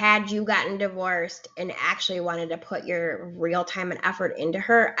think had you gotten divorced and actually wanted to put your real time and effort into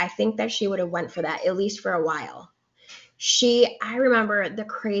her, I think that she would have went for that, at least for a while. I remember the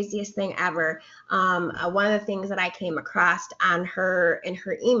craziest thing ever. One of the things that I came across on her in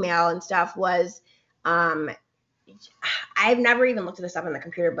her email and stuff was, I've never even looked this up on the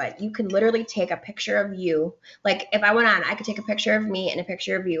computer, but you can literally take a picture of you. Like, if I went on, I could take a picture of me and a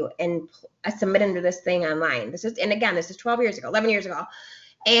picture of you and submit into this thing online. This is 11 years ago.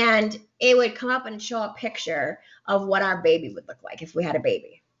 And it would come up and show a picture of what our baby would look like if we had a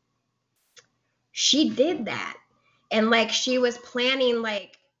baby. She did that. And like, she was planning,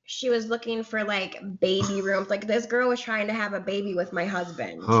 like, she was looking for like baby rooms. Like this girl was trying to have a baby with my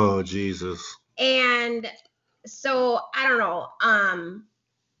husband. Oh, Jesus. And so I don't know.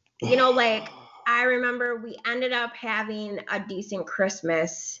 Like I remember we ended up having a decent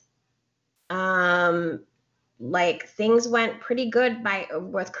Christmas. Like things went pretty good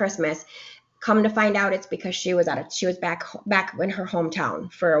with Christmas. Come to find out, it's because she was back in her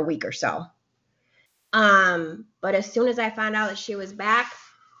hometown for a week or so. But as soon as I found out that she was back,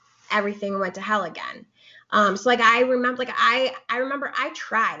 everything went to hell again. So like I remember, I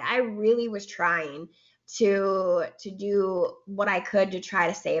tried. I really was trying to do what I could to try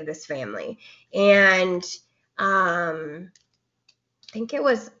to save this family. And I think it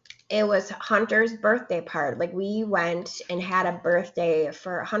was Hunter's birthday party. Like we went and had a birthday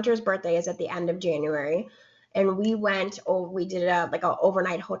for Hunter's birthday is at the end of January. And we did an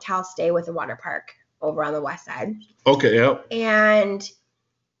overnight hotel stay with a water park over on the west side. Okay, yep. And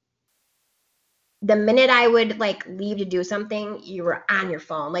the minute I would like leave to do something, you were on your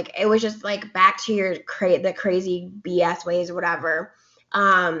phone. Like it was just like back to your the crazy BS ways or whatever.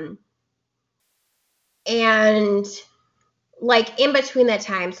 And like in between that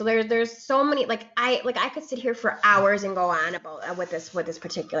time, so there's so many I could sit here for hours and go on about with this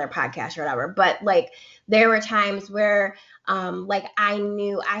particular podcast or whatever. But like there were times where like I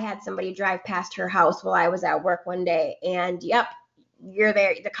knew I had somebody drive past her house while I was at work one day, and yep, you're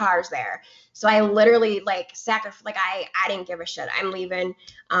there, the car's there. So I literally like sacrificed, like I didn't give a shit, I'm leaving.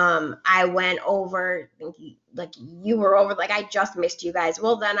 I went over, like you were over, like I just missed you guys.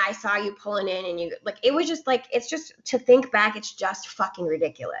 Well, then I saw you pulling in, and you like, it was just like, it's just, to think back, it's just fucking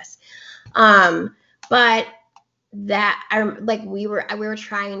ridiculous. But that we were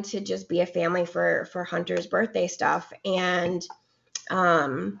trying to just be a family for Hunter's birthday stuff. And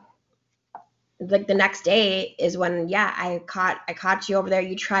like the next day is when, I caught you over there.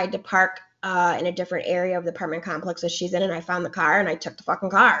 You tried to park in a different area of the apartment complex that she's in, and I found the car and I took the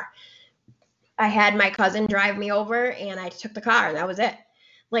fucking car. I had my cousin drive me over and I took the car, and that was it.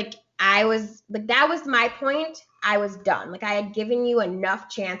 Like I was like, that was my point. I was done. Like I had given you enough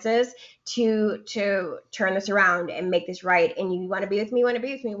chances to turn this around and make this right. And you want to be with me,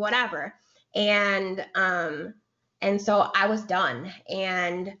 whatever. And so I was done.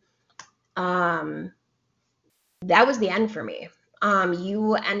 And that was the end for me.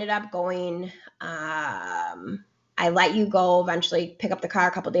 You ended up going, I let you go, eventually pick up the car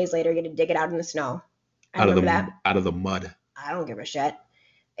a couple days later. You had to dig it out in the snow. Out of the mud. I don't give a shit.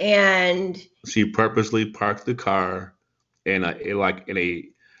 And she purposely parked the car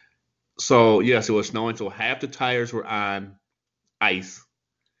so yes, it was snowing, so half the tires were on ice.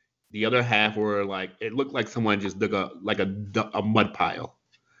 The other half were like, it looked like someone just dug a mud pile.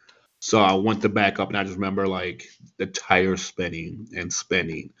 So I went to back up, and I just remember like the tires spinning and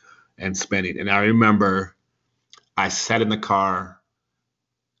spinning and spinning. And I remember I sat in the car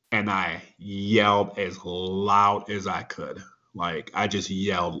and I yelled as loud as I could. Like I just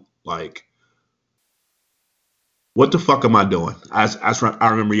yelled like, what the fuck am I doing? I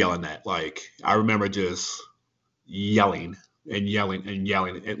remember yelling that. Like I remember just yelling and yelling and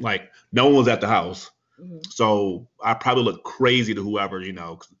yelling. And like no one was at the house. Mm-hmm. So I probably looked crazy to whoever,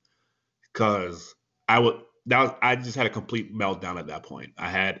 because I just had a complete meltdown at that point.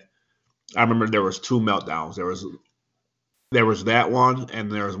 I remember there was two meltdowns. There was that one,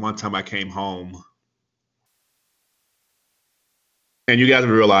 and there was one time I came home. And you guys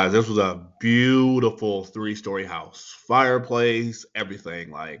realize this was a beautiful 3-story house, fireplace,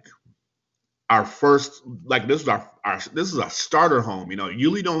 everything. Like our first, like this is a starter home.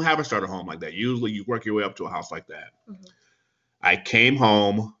 Usually don't have a starter home like that. Usually you work your way up to a house like that. Mm-hmm. I came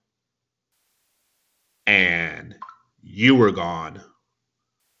home and you were gone.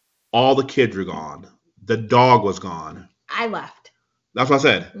 All the kids were gone. The dog was gone. I left. That's what I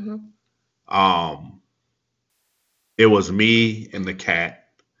said. Mm-hmm. It was me and the cat.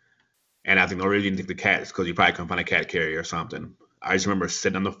 And I think the reason you didn't think the cat is because you probably couldn't find a cat carrier or something. I just remember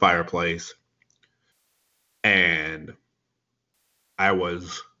sitting on the fireplace and I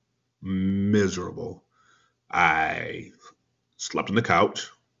was miserable. I slept on the couch.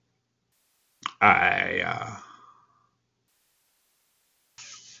 I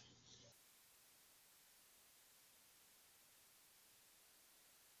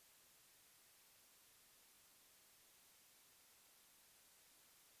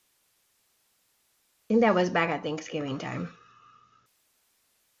think that was back at Thanksgiving time.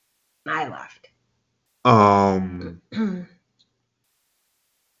 I left.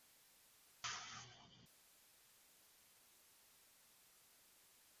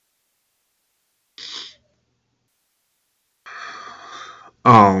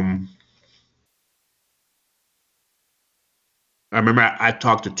 Um, I remember I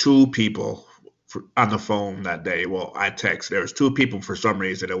talked to two people on the phone that day. Well, I text. There was two people for some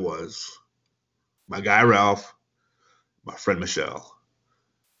reason. It was my guy Ralph, my friend Michelle,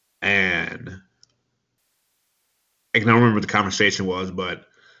 and I can't remember what the conversation was, but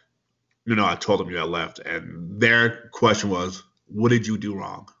I told them I left, and their question was, "What did you do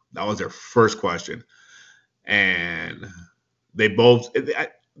wrong?" That was their first question, and they both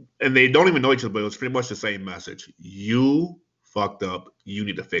and they don't even know each other, but it was pretty much the same message. You fucked up. You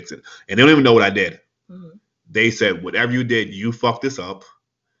need to fix it, and they don't even know what I did. Mm-hmm. They said, "Whatever you did, you fucked this up.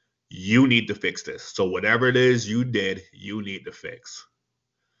 You need to fix this. So whatever it is you did, you need to fix."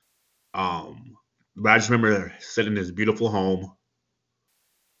 But I just remember sitting in this beautiful home,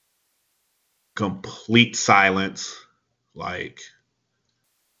 complete silence, like,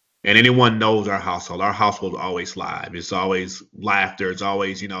 and anyone knows our household. Our household is always live. It's always laughter. It's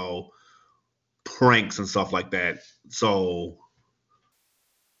always, pranks and stuff like that. So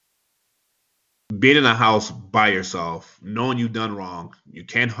being in a house by yourself, knowing you've done wrong, you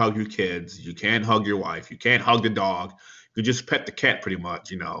can't hug your kids, you can't hug your wife, you can't hug the dog, you just pet the cat pretty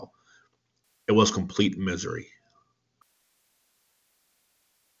much, it was complete misery.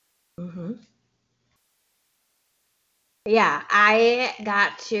 Mm-hmm. Yeah, I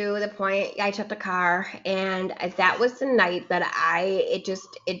got to the point I took the car, and that was the night that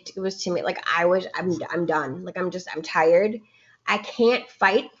it was to me like I'm done. Like I'm tired. I can't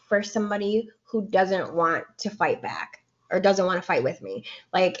fight for somebody who doesn't want to fight back or doesn't want to fight with me.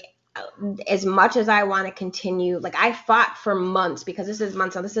 Like as much as I want to continue, like I fought for months because this is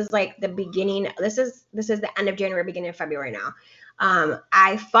months. So this is like the beginning. This is the end of January, beginning of February now.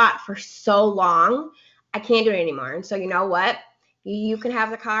 I fought for so long. I can't do it anymore. And so you know what? You can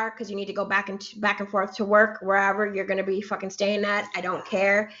have the car because you need to go back and forth to work wherever you're going to be fucking staying at. I don't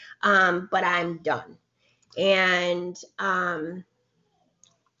care. But I'm done. And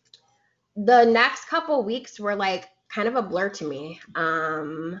the next couple weeks were like kind of a blur to me.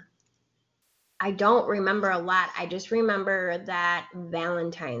 I don't remember a lot. I just remember that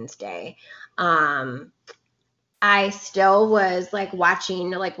Valentine's Day. I still was like watching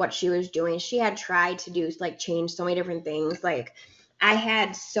like what she was doing. She had tried to do like change so many different things. Like I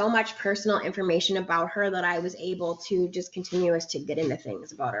had so much personal information about her that I was able to just continue to get into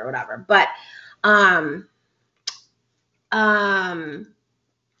things about her or whatever. But I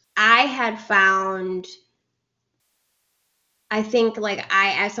had found, I think like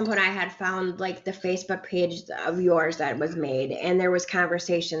at some point I had found like the Facebook page of yours that was made, and there was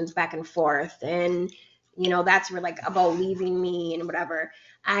conversations back and forth, and that's where like about leaving me and whatever.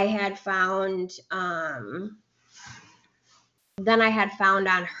 I had found then I had found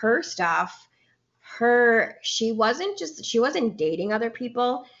on her stuff, she wasn't dating other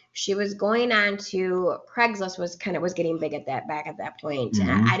people. She was going on to Craigslist, was getting big at that point. Mm-hmm.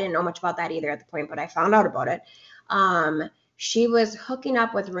 And I didn't know much about that either at the point, but I found out about it. She was hooking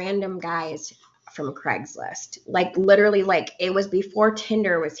up with random guys from Craigslist. Like literally, like it was before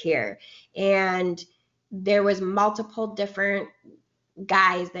Tinder was here, and there was multiple different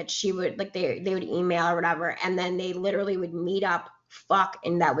guys that she would like they would email or whatever, and then they literally would meet up, fuck,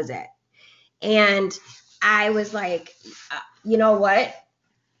 and that was it. And I was like, you know what?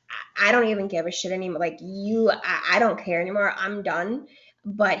 I don't even give a shit anymore. Like I don't care anymore. I'm done.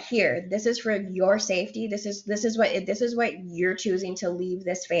 But here, this is for your safety. This is what you're choosing to leave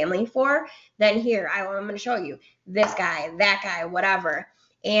this family for. Then here, I'm going to show you this guy, that guy, whatever.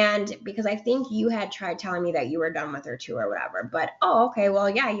 And because I think you had tried telling me that you were done with her too or whatever. But okay, well,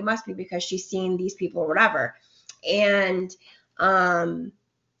 yeah, you must be because she's seen these people or whatever. And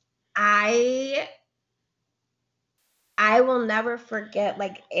I will never forget,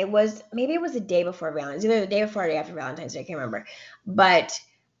 like maybe it was the day before Valentine's, either the day before or the day after Valentine's Day, I can't remember. But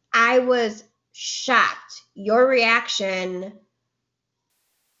I was shocked. Your reaction,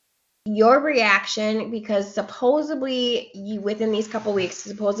 because supposedly within these couple weeks,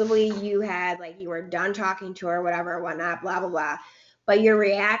 supposedly you had you were done talking to her, whatever, whatnot, blah, blah, blah. But your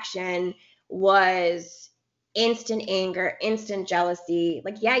reaction was instant anger, instant jealousy.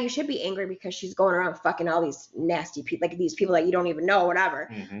 Like, yeah, you should be angry because she's going around fucking all these nasty people, like these people that you don't even know, whatever.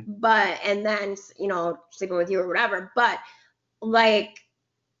 Mm-hmm. But, and then, sleeping with you or whatever. But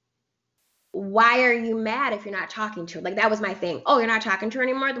why are you mad if you're not talking to her? Like, that was my thing. Oh, you're not talking to her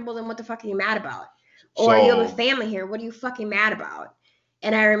anymore? Well, then what the fuck are you mad about? Or you have a family here. What are you fucking mad about?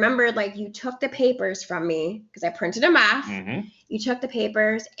 And I remember, you took the papers from me because I printed them off. Mm-hmm. You took the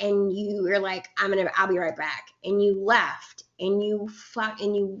papers and you were like, I'll be right back. And you left and you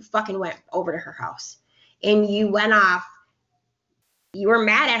fucking went over to her house and you went off You were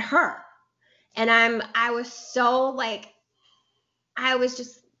mad at her. And I was so like, I was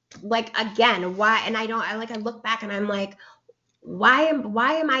just like, again, why? And I look back and I'm like, why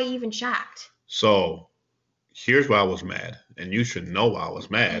am I even shocked? So here's why I was mad, and you should know why I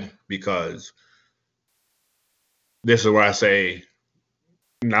was mad, because this is where I say,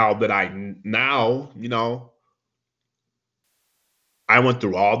 now, I went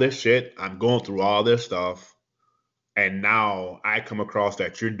through all this shit. I'm going through all this stuff. And now I come across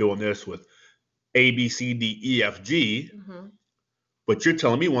that you're doing this with A, B, C, D, E, F, G, Mm-hmm. but you're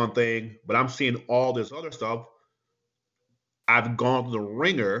telling me one thing, but I'm seeing all this other stuff. I've gone through the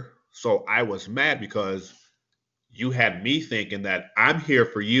ringer. So I was mad because you had me thinking that I'm here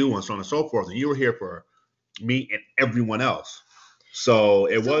for you and so on and so forth. And you were here for me and everyone else. So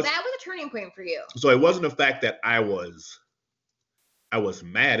that was a turning point for you. So it wasn't the fact that I was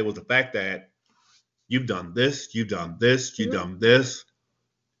mad. It was the fact that you've done this, you've done this, you've done this,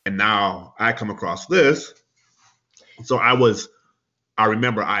 and now I come across this. So I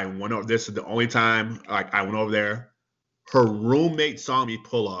remember I went over. This is the only time I went over there. Her roommate saw me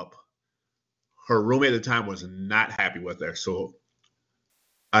pull up. Her roommate at the time was not happy with her. So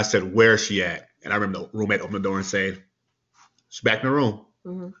I said, "Where's she at?" And I remember the roommate opened the door and said, "She's back in the room.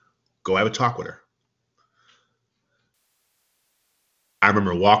 Mm-hmm. Go have a talk with her." I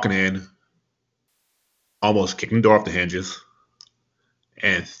remember walking in, almost kicking the door off the hinges,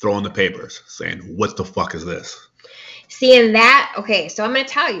 and throwing the papers, saying, "What the fuck is this?" Seeing that, okay, so I'm gonna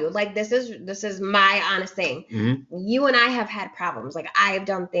tell you, like, this is my honest thing. Mm-hmm. You and I have had problems. Like, I have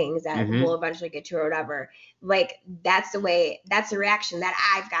done things that will eventually get to or whatever. Like, that's the reaction that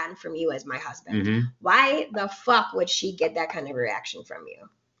I've gotten from you as my husband. Mm-hmm. Why the fuck would she get that kind of reaction from you?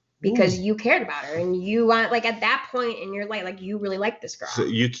 Because you cared about her and you want, like, at that point in your life, like, you really like this girl. So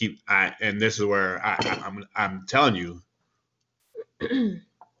you and this is where I'm telling you,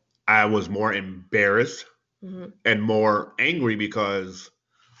 I was more embarrassed and more angry because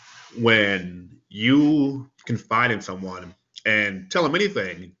when you confide in someone and tell them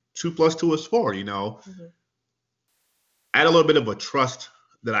anything, 2 + 2 is 4, I had a little bit of a trust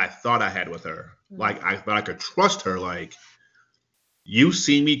that I thought I had with her. Like, I thought I could trust her. Like, you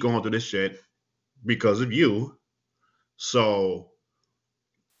see me going through this shit because of you. So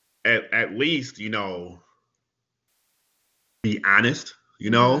at least, be honest,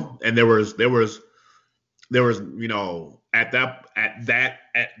 and there was at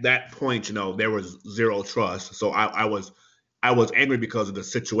that point, there was zero trust. So I was angry because of the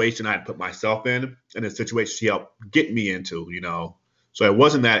situation I had put myself in and the situation she helped get me into, so it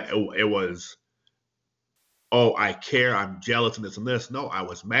wasn't that it was, oh, I care, I'm jealous and this and this. No, I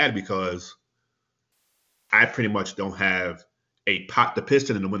was mad because I pretty much don't have a pot to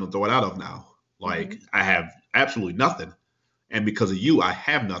piston in the window to throw it out of now. Like, I have absolutely nothing. And because of you, I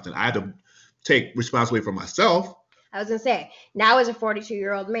have nothing. I had to take responsibility for myself. I was going to say, now as a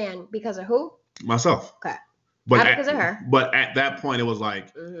 42-year-old man, because of who? Myself. Okay. But not because of her. But at that point, it was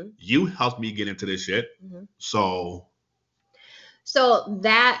like, you helped me get into this shit. So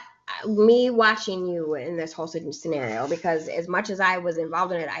that, me watching you in this whole scenario, because as much as I was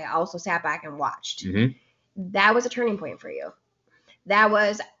involved in it, I also sat back and watched. That was a turning point for you. That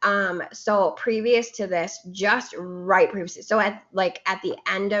was so previous to this, just right previously. So at the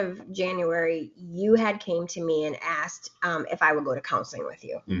end of January, you had came to me and asked if I would go to counseling with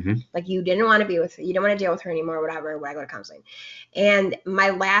you. Like, you didn't want to be with her, you didn't want to deal with her anymore, whatever, would I go to counseling? And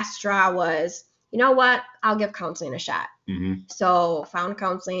my last straw was, you know what, I'll give counseling a shot. So found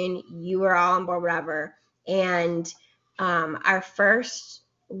counseling, you were all on board, whatever. And our first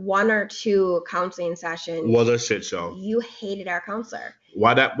 1 or 2 counseling sessions was a shit show. You hated our counselor.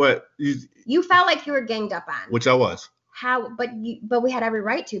 Why that? But you felt like you were ganged up on. Which I was. How? But we had every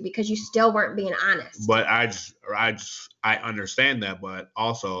right to, because you still weren't being honest. But I understand that, but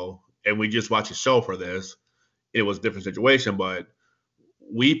also, and we just watched a show for this. It was a different situation, but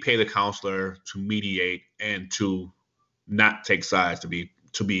we pay the counselor to mediate and to not take sides, to be.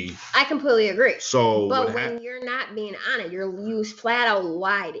 I completely agree. So, but when you're not being honest, you flat out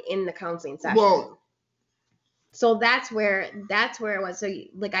lied in the counseling session. Well, so that's where it was. So,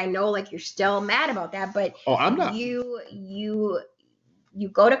 like, I know, like, you're still mad about that, but I'm not. You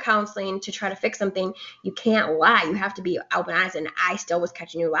go to counseling to try to fix something. You can't lie. You have to be open, honest. And I still was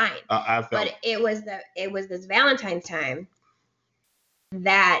catching you lying. But it was this Valentine's time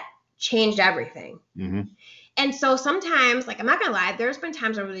that changed everything. And so sometimes, like, I'm not gonna lie, there's been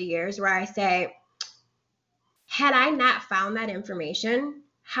times over the years where I say, had I not found that information,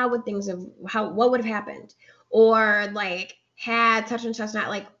 what would have happened? Or, like, had such and such not,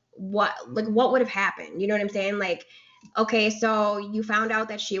 like, what would have happened? You know what I'm saying? Like, okay, so you found out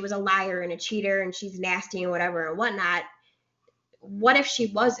that she was a liar and a cheater and she's nasty and whatever and whatnot. What if she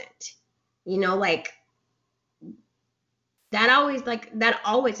wasn't? You know, like that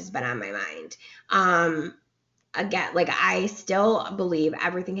always has been on my mind. Again, like I still believe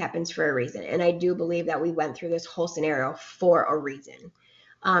everything happens for a reason, and I do believe that we went through this whole scenario for a reason.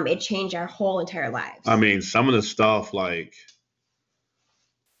 It changed our whole entire lives. I mean, some of the stuff like,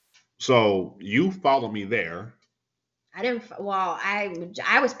 so you followed me there. I didn't. Well,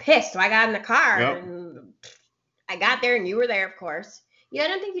 I was pissed, so I got in the car Yep. and I got there, and you were there, of course. Yeah, I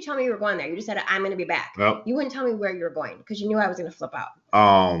don't think you told me you were going there. You just said I'm going to be back. Yep. You wouldn't tell me where you were going because you knew I was going to flip out.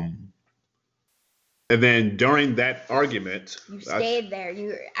 And then during that argument, you stayed there.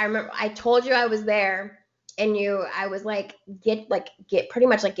 I remember I told you I was there, and I was like, get pretty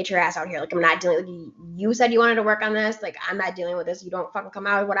much like get your ass out here. Like I'm not dealing with you. You said you wanted to work on this. Like I'm not dealing with this. You don't fucking come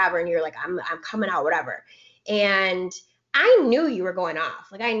out, whatever. And you're like, I'm coming out, whatever. And I knew you were going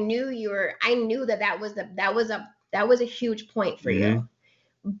off. Like I knew that was a huge point for you.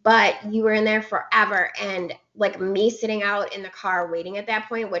 But you were in there forever, and like me sitting out in the car waiting at that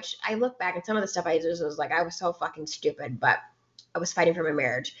point, which I look back and some of the stuff I just was like, I was so fucking stupid, but I was fighting for my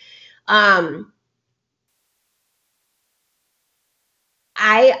marriage.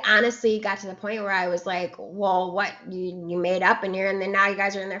 I honestly got to the point where I was like, well, what, you made up and then now you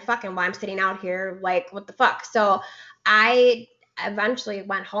guys are in there fucking while I'm sitting out here, like, what the fuck? So I eventually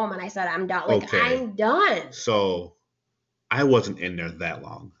went home and I said, I'm done. Like, okay. I'm done. So I wasn't in there that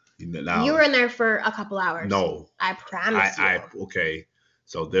long. Now, you were in there for a couple hours. No. I promise you. Okay.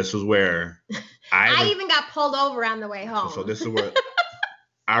 So this is where I even got pulled over on the way home. So this is where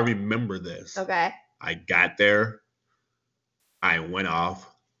I remember this. Okay. I got there. I went off.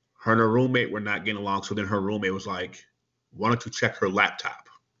 Her and her roommate were not getting along. So then her roommate was like, why don't you check her laptop?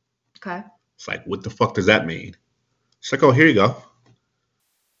 Okay. It's like, what the fuck does that mean? It's like, oh, here you go.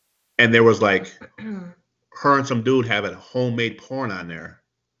 And there was like her and some dude having homemade porn on there.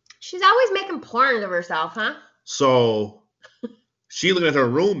 She's always making porn of herself, huh? So she looking at her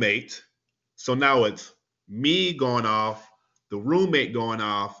roommate. So now it's me going off, the roommate going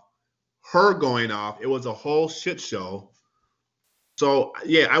off, her going off. It was a whole shit show. So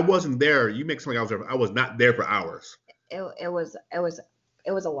yeah, I wasn't there. You make something I was there. I was not there for hours. It was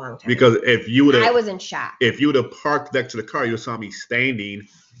a long time. Because if you would, I was in shock. If you would have parked next to the car, you saw me standing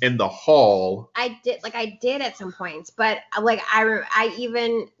in the hall. I did at some points, but like I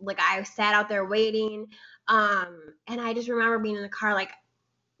even like I sat out there waiting, and I just remember being in the car like,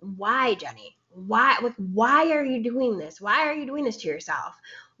 why, Jenny? Why? Like, why are you doing this? Why are you doing this to yourself?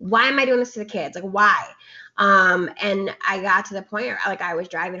 Why am I doing this to the kids? Like, why? And I got to the point where like I was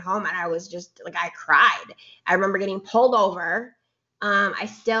driving home and I was just like I cried. I remember getting pulled over.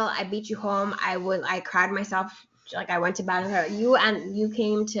 I beat you home. I cried myself. Like I went to bed with her. You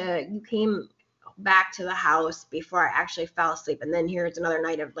came back to the house before I actually fell asleep. And then here's another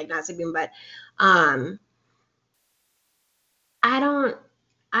night of like not sleeping. But I don't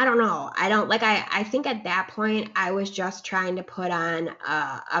know. I think at that point I was just trying to put on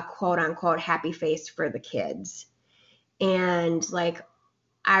a quote unquote happy face for the kids. And like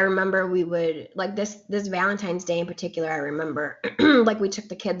I remember we would like this Valentine's Day in particular. I remember like we took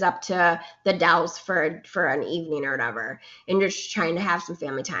the kids up to the Dells for an evening or whatever, and just trying to have some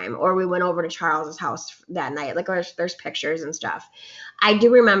family time. Or we went over to Charles's house that night. Like there's pictures and stuff. I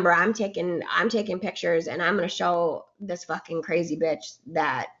do remember I'm taking pictures, and I'm gonna show this fucking crazy bitch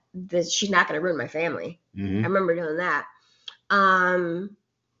that she's not gonna ruin my family. Mm-hmm. I remember doing that.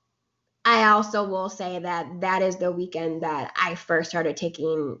 I also will say that is the weekend that I first started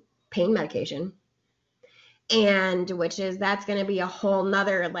taking pain medication. And that's going to be a whole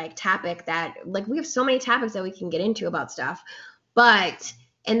nother like topic that like we have so many topics that we can get into about stuff,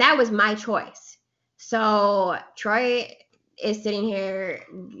 and that was my choice. So Troy is sitting here.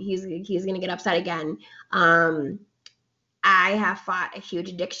 He's going to get upset again. I have fought a huge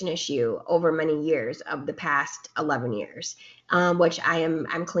addiction issue over many years of the past 11 years, which I'm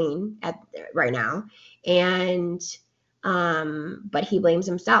clean at right now. And, but he blames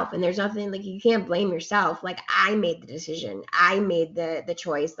himself, and there's nothing like, you can't blame yourself. Like I made the decision. I made the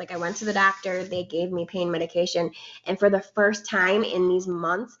choice. Like I went to the doctor, they gave me pain medication. And for the first time in these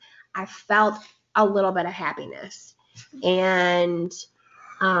months, I felt a little bit of happiness. And,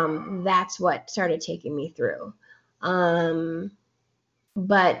 that's what started taking me through.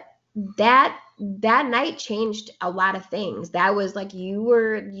 But that night changed a lot of things. That was like you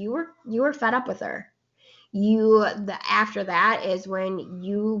were fed up with her. After that is when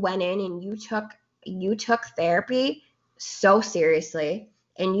you went in and you took therapy so seriously,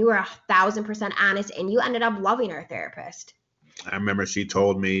 and you were 1,000% honest, and you ended up loving our therapist. I remember she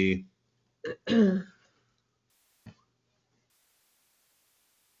told me,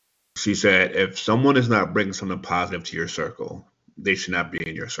 she said, if someone is not bringing something positive to your circle, they should not be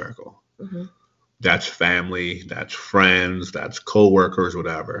in your circle. Mm-hmm. That's family, that's friends, that's co-workers,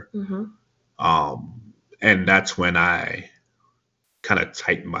 whatever. Mm-hmm. And that's when I kind of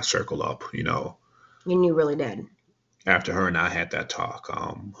tightened my circle up, you know. And you really did. After her and I had that talk,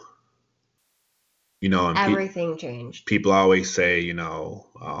 you know, and everything changed. People always say, you know,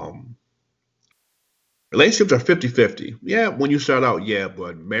 relationships are 50-50. Yeah, when you start out, yeah,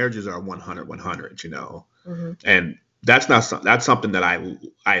 but marriages are 100-100, you know. Mm-hmm. And that's something that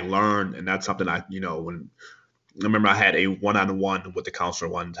I learned, and that's something I, you know, when I remember I had a one-on-one with the counselor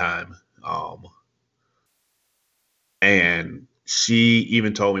one time, and she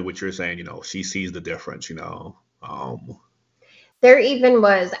even told me what you're saying, you know, she sees the difference, you know. There even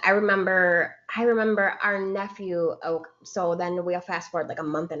was, I remember our nephew, so then we'll fast forward like a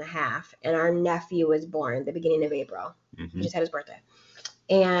month and a half, and our nephew was born the beginning of April. Mm-hmm. He just had his birthday.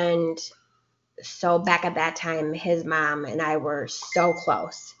 And so back at that time, his mom and I were so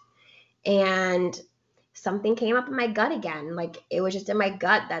close. And something came up in my gut again. Like, it was just in my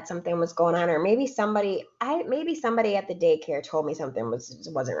gut that something was going on, or maybe somebody at the daycare told me something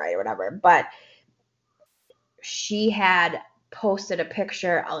wasn't right or whatever. But she had posted a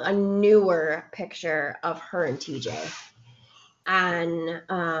picture, a newer picture of her and TJ on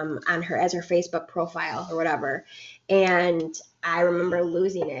her as her Facebook profile or whatever. And I remember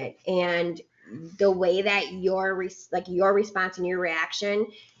losing it. And the way that your response and your reaction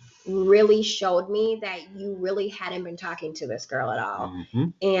really showed me that you really hadn't been talking to this girl at all. Mm-hmm.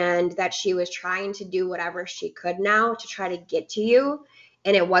 And that she was trying to do whatever she could now to try to get to you,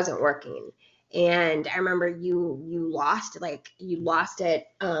 and it wasn't working. And I remember you lost it.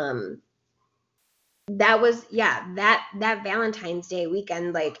 That was, that Valentine's Day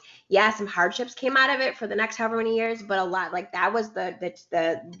weekend, like, some hardships came out of it for the next however many years, but a lot, like, that was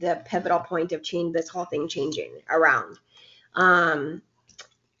the pivotal point of change, this whole thing changing around.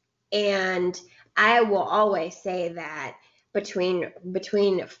 And I will always say that between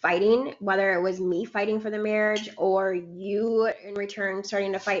fighting, whether it was me fighting for the marriage or you in return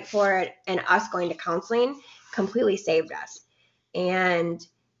starting to fight for it and us going to counseling, completely saved us.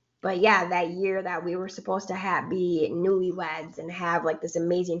 But yeah, that year that we were supposed to be newlyweds and have like this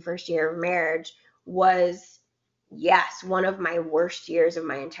amazing first year of marriage was, yes, one of my worst years of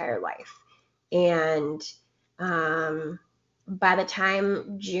my entire life. And by the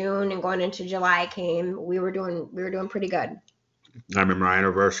time June and going into July came, we were doing pretty good. I remember our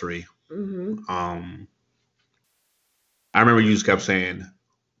anniversary. Mm-hmm. I remember you just kept saying,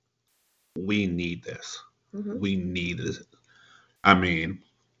 we need this. Mm-hmm. We need this. I mean,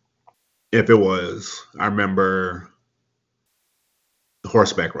 if it was, I remember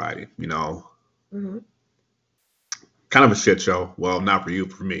horseback riding, you know, Mm-hmm. kind of a shit show. Well, not for you,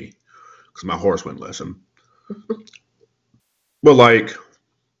 for me, because my horse wouldn't listen. But like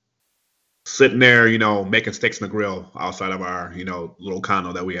sitting there, you know, making steaks in the grill outside of our, you know, little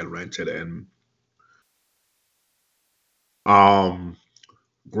condo that we had rented, and Gran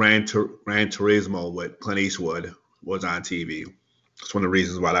Turismo with Clint Eastwood was on TV. It's one of the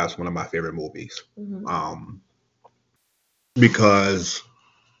reasons why that's one of my favorite movies. Mm-hmm. Because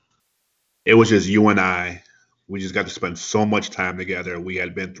it was just you and I. We just got to spend so much time together. We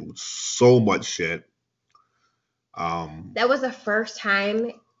had been through so much shit. That was the first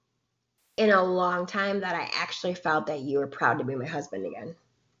time in a long time that I actually felt that you were proud to be my husband again.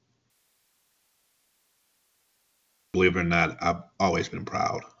 Believe it or not, I've always been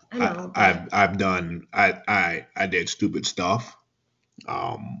proud. I know. I did stupid stuff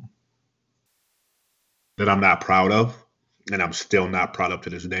that I'm not proud of, and I'm still not proud of to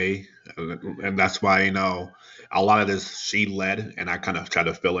this day. And that's why, you know, a lot of this she led, and I kind of try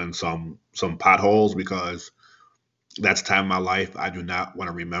to fill in some potholes because that's time in my life I do not want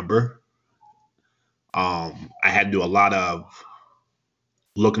to remember. I had to do a lot of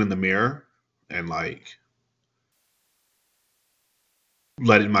looking in the mirror and like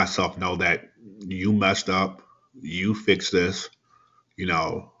letting myself know that you messed up, you fix this, you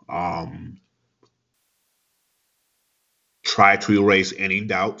know, try to erase any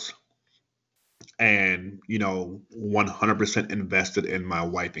doubts, and, you know, 100% invested in my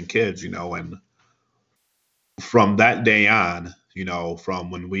wife and kids, you know. And from that day on, you know,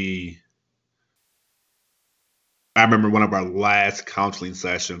 I remember one of our last counseling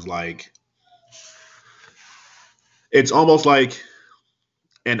sessions, like, it's almost like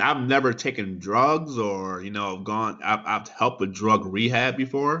And I've never taken drugs or I've helped with drug rehab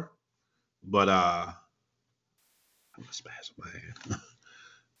before, but I'm gonna spaz my hand.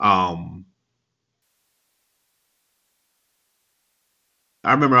 um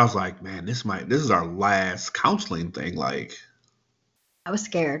I remember I was like, man, this is our last counseling thing. Like, I was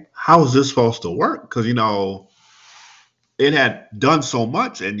scared. how is this supposed to work? Because it had done so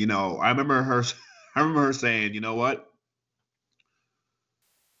much, and I remember her. I remember her saying, you know what,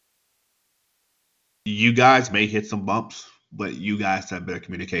 you guys may hit some bumps, but you guys have better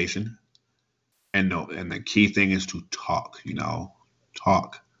communication. And no, and the key thing is to talk.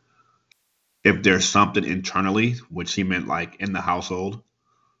 Talk. If there's something internally, which he meant like in the household,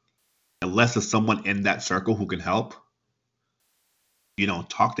 unless there's someone in that circle who can help, you don't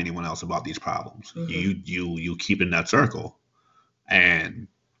talk to anyone else about these problems. Mhm. You keep in that circle, and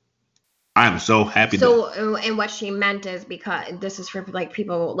I'm so happy. So, and what she meant is, because this is for like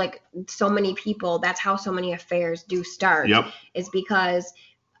people, like so many people, that's how so many affairs do start. Yep. Is because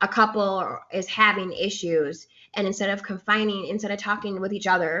a couple is having issues, and instead of talking with each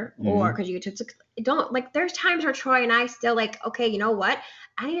other, or because don't, like, there's times where Troy and I still like, okay, you know what,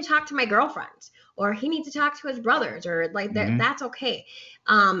 I need to talk to my girlfriends, or he needs to talk to his brothers, or like that's okay.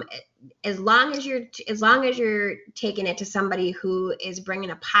 As long as you're taking it to somebody who is bringing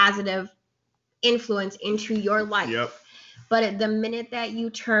a positive influence into your life. Yep. But the minute that you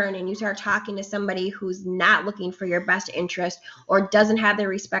turn and you start talking to somebody who's not looking for your best interest, or doesn't have the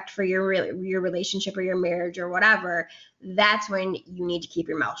respect for your relationship or your marriage or whatever, that's when you need to keep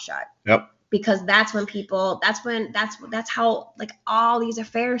your mouth shut. Yep. Because that's how like all these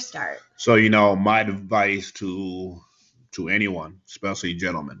affairs start. So my advice to anyone, especially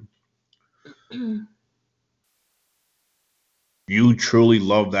gentlemen, you truly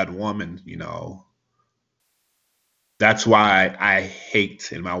love that woman, that's why I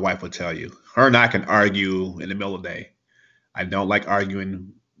hate, and my wife will tell you, her and I can argue in the middle of the day. I don't like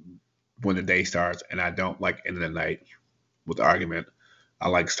arguing when the day starts, and I don't like ending the night with the argument. I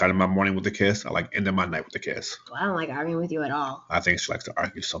like starting my morning with a kiss. I like ending my night with a kiss. Well, I don't like arguing with you at all. I think she likes to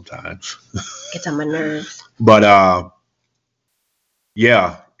argue sometimes. Gets on my nerves. But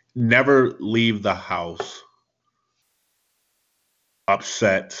yeah, never leave the house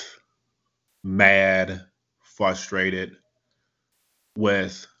upset, mad, frustrated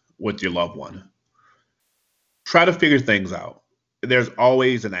with your loved one. Try to figure things out. There's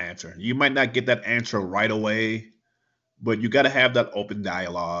always an answer. You might not get that answer right away, but you got to have that open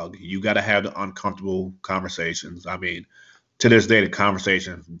dialogue. You got to have the uncomfortable conversations. I mean, to this day,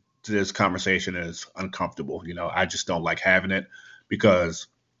 this conversation is uncomfortable. I just don't like having it because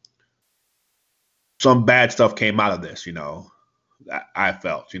some bad stuff came out of this. I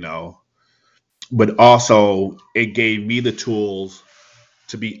felt. But also it gave me the tools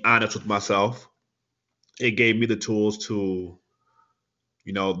to be honest with myself. It gave me the tools to,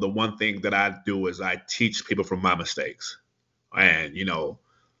 the one thing that I do is I teach people from my mistakes, and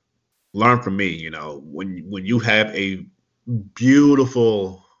learn from me. When you have a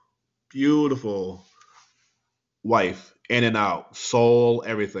beautiful, beautiful wife, in and out, soul,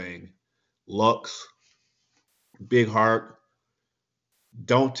 everything, looks, big heart,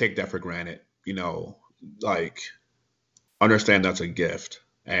 don't take that for granted. Like, understand that's a gift.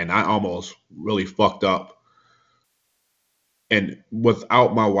 And I almost really fucked up. And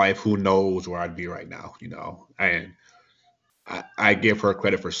without my wife, who knows where I'd be right now, And I give her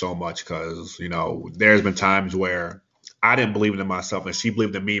credit for so much because, there's been times where I didn't believe in myself and she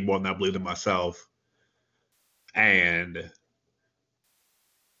believed in me more than I believed in myself. And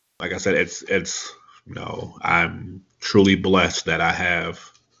like I said, it's I'm truly blessed that I have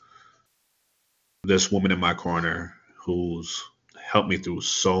this woman in my corner who's helped me through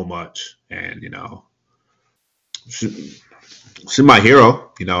so much. And, she's my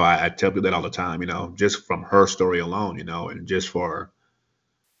hero. I tell people that all the time, just from her story alone, and just for,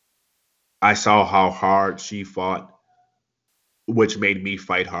 I saw how hard she fought, which made me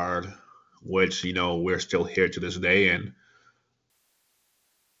fight hard, which, we're still here to this day. And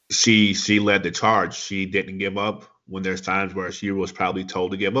she led the charge. She didn't give up when there's times where she was probably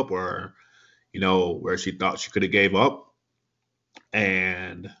told to give up, or, where she thought she could have gave up,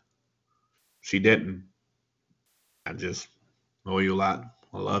 and she didn't. I just owe you a lot.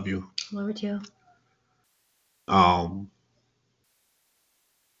 I love you. Love you too.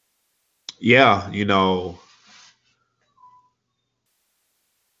 Yeah,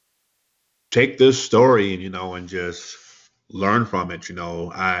 take this story and and just learn from it.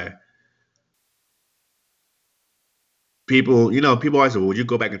 I people always say, well, would you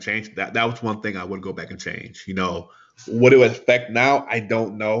go back and change that? That was one thing I would go back and change. What it would affect now, I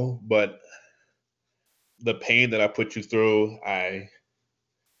don't know, but the pain that I put you through, I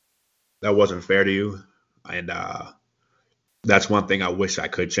that wasn't fair to you, and that's one thing I wish I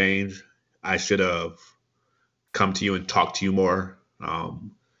could change. I should have come to you and talked to you more.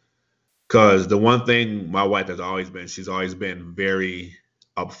 Because the one thing my wife has always been, she's always been very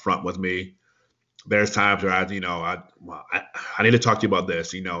upfront with me. There's times where I need to talk to you about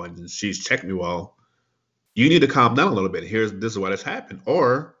this, and she's checked me. Well, you need to calm down a little bit. This is what has happened.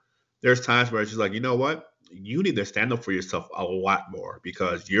 Or there's times where she's like, you know what? You need to stand up for yourself a lot more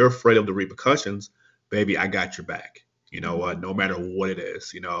because you're afraid of the repercussions. Baby, I got your back. You know what? No matter what it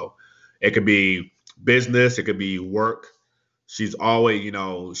is, it could be business, it could be work. She's always,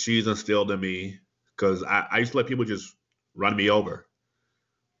 she's instilled in me because I used to let people just run me over.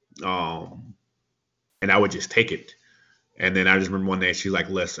 Um, and I would just take it. And then I just remember one day she's like,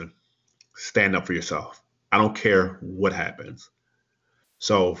 listen, stand up for yourself. I don't care what happens.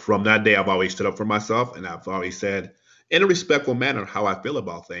 So from that day, I've always stood up for myself, and I've always said in a respectful manner how I feel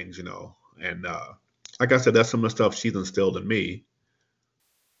about things. And like I said, that's some of the stuff she's instilled in me.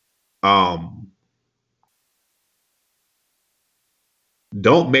 Um,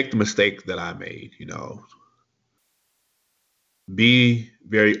 don't make the mistake that I made. Be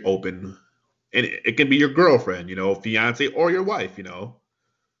very open, and it can be your girlfriend, fiance, or your wife. And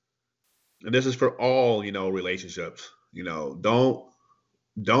this is for all relationships. Don't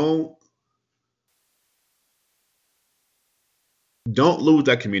don't lose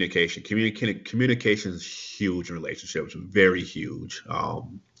that communication. Communication is huge in relationships, very huge.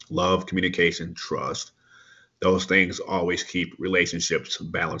 Love, communication, trust. Those things always keep relationships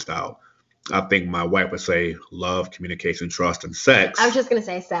balanced out. I think my wife would say love, communication, trust, and sex. I was just gonna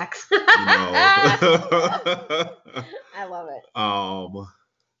say sex. I love it.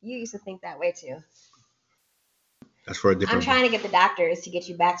 You used to think that way too. That's for a different. I'm trying to get the doctors to get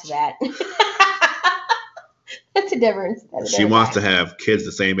you back to that. That's a difference. She wants to have kids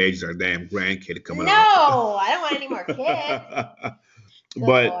the same age as her damn grandkid coming up. No, I don't want any more kids.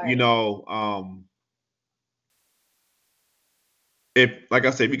 But if, like I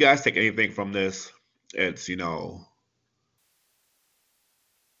said, if you guys take anything from this, it's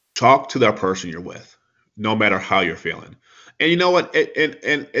talk to that person you're with, no matter how you're feeling. And you know what?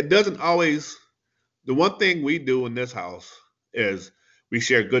 It doesn't always. The one thing we do in this house is we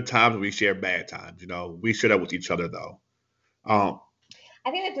share good times and we share bad times. We share that with each other though. I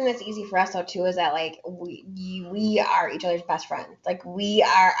think the thing that's easy for us though too is that like we are each other's best friends. Like we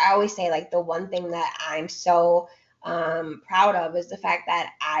are. I always say like the one thing that I'm so proud of is the fact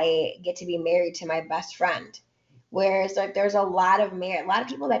that I get to be married to my best friend. Whereas like there's a lot of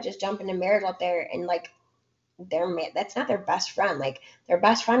people that just jump into marriage out there and like that's not their best friend. Like their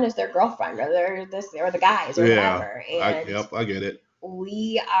best friend is their girlfriend or or the guys or whatever. And I get it.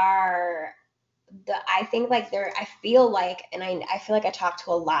 We are I think like I feel like, and I feel like I talk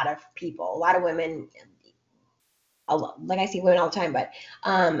to a lot of people, a lot of women, like I see women all the time, but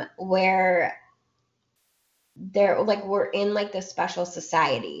where they're like we're in like this special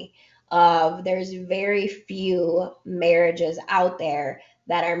society of there's very few marriages out there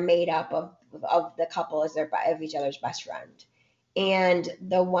that are made up of the couple as of each other's best friend, and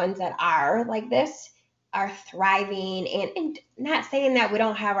the ones that are like this are thriving, and not saying that we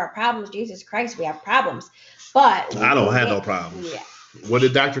don't have our problems. Jesus Christ, we have problems, but I don't have no problems. Yeah. What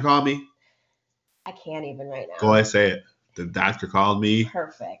did doctor call me? I can't even right now. Go ahead, say it. The doctor called me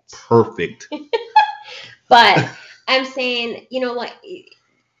perfect. But I'm saying, like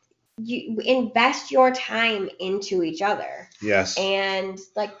you invest your time into each other. Yes. And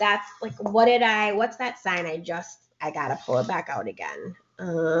like that's like what's that sign? I gotta pull it back out again.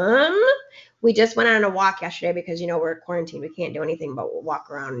 We just went on a walk yesterday because we're quarantined. We can't do anything but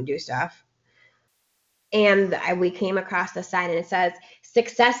walk around and do stuff. And we came across the sign and it says,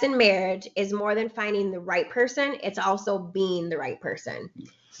 success in marriage is more than finding the right person. It's also being the right person.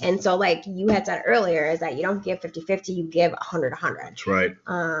 And so like you had said earlier is that you don't give 50-50, you give 100-100. That's right.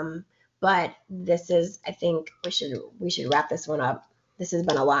 But this is, I think we should wrap this one up. This has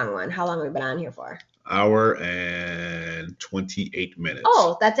been a long one. How long have we been on here for? Hour and 28 minutes.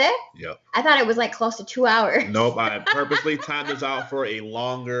 Oh, that's it? Yep. I thought it was like close to 2 hours. Nope, I purposely timed this out for a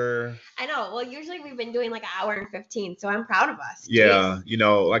longer. I know. Well, usually we've been doing like an hour and 15, so I'm proud of us. Yeah,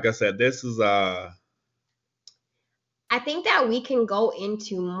 like I said, this is I think that we can go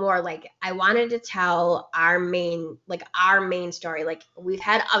into more, like I wanted to tell our main story. Like we've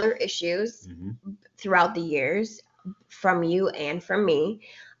had other issues throughout the years from you and from me.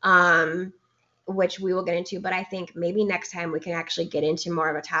 which we will get into, but I think maybe next time we can actually get into more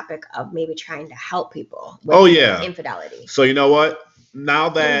of a topic of maybe trying to help people with infidelity. So you know what? Now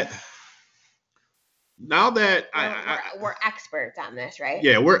that we're experts on this, right?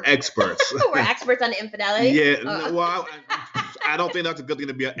 Yeah, we're experts. We're experts on infidelity. Yeah, well, I don't think that's a good thing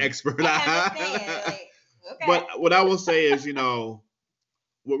to be an expert on. Okay. But what I will say is,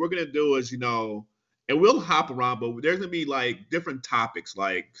 what we're gonna do is, and we'll hop around, but there's gonna be like different topics,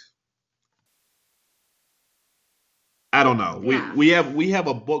 like I don't know. Yeah. We have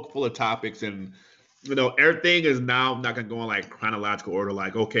a book full of topics, and everything is now not gonna go in like chronological order.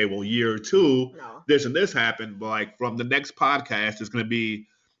 Like, okay, well, year 2, this and this happened, but like from the next podcast, it's gonna be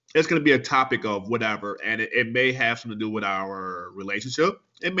a topic of whatever, and it may have something to do with our relationship.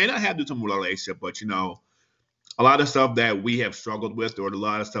 It may not have to do something with our relationship, but a lot of stuff that we have struggled with, or a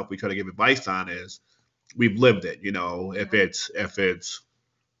lot of stuff we try to give advice on, is we've lived it. If it's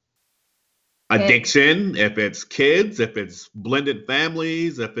addiction, if it's kids, if it's blended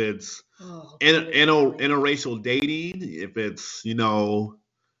families, if it's interracial dating, if it's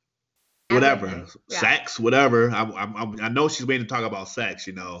whatever, sex, whatever. I know she's waiting to talk about sex.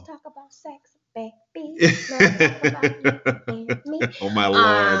 Let's talk about sex, baby. Let's talk about you and me. Oh my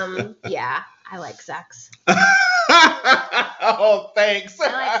Lord. Yeah, I like sex. Oh, thanks.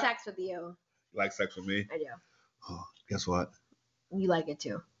 I like sex with you. You like sex with me? I do. Oh, guess what? You like it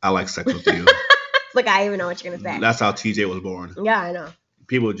too. I like sex with you. Look, I even know what you're gonna say. That's how TJ was born. Yeah, I know.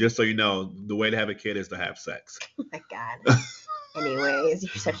 People, just so you know, the way to have a kid is to have sex. Oh my God. Anyways,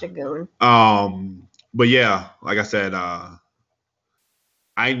 you're such a goon. But yeah, like I said, I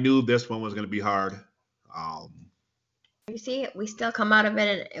knew this one was gonna be hard. You see, we still come out of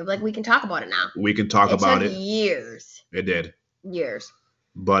it, and like we can talk about it now. We can talk about it. Years. It did. Years.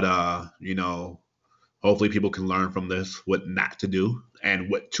 But hopefully people can learn from this what not to do and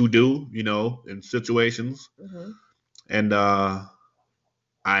what to do, in situations. Mm-hmm. And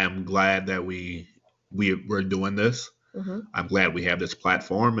I am glad that we're doing this. Mm-hmm. I'm glad we have this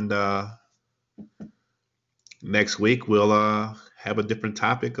platform, and next week we'll have a different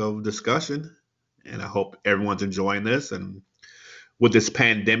topic of discussion, and I hope everyone's enjoying this. And with this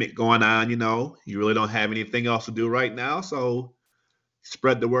pandemic going on, you really don't have anything else to do right now, so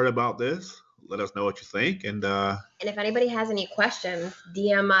spread the word about this. Let us know what you think, and if anybody has any questions,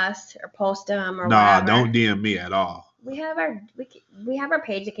 DM us or post them or whatever. Don't DM me at all. We have our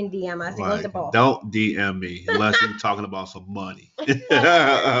page that can DM us. It goes to both. Don't DM me unless you're talking about some money.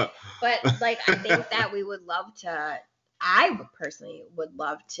 But like, I think that we would love to. I personally would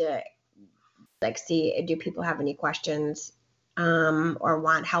love to like see, do people have any questions or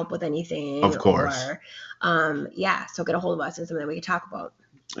want help with anything? Of course. Or, so get a hold of us and something that we can talk about.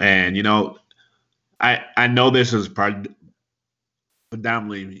 And I know this is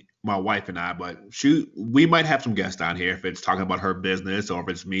predominantly my wife and I, but we might have some guests on here if it's talking about her business, or if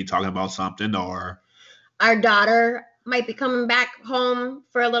it's me talking about something, or our daughter might be coming back home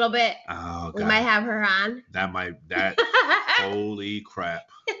for a little bit. Oh, God. We might have her on. Holy crap.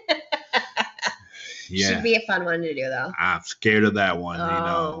 Yeah. Should be a fun one to do, though. I'm scared of that one.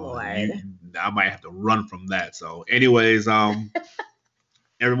 Lord. I might have to run from that. So anyways,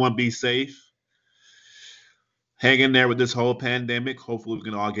 everyone be safe. Hang in there with this whole pandemic. Hopefully we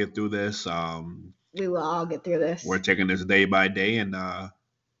can all get through this. We will all get through this. We're taking this day by day, and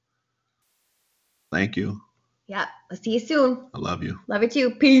thank you. Yeah. I'll see you soon. I love you. Love you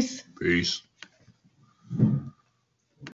too. Peace. Peace.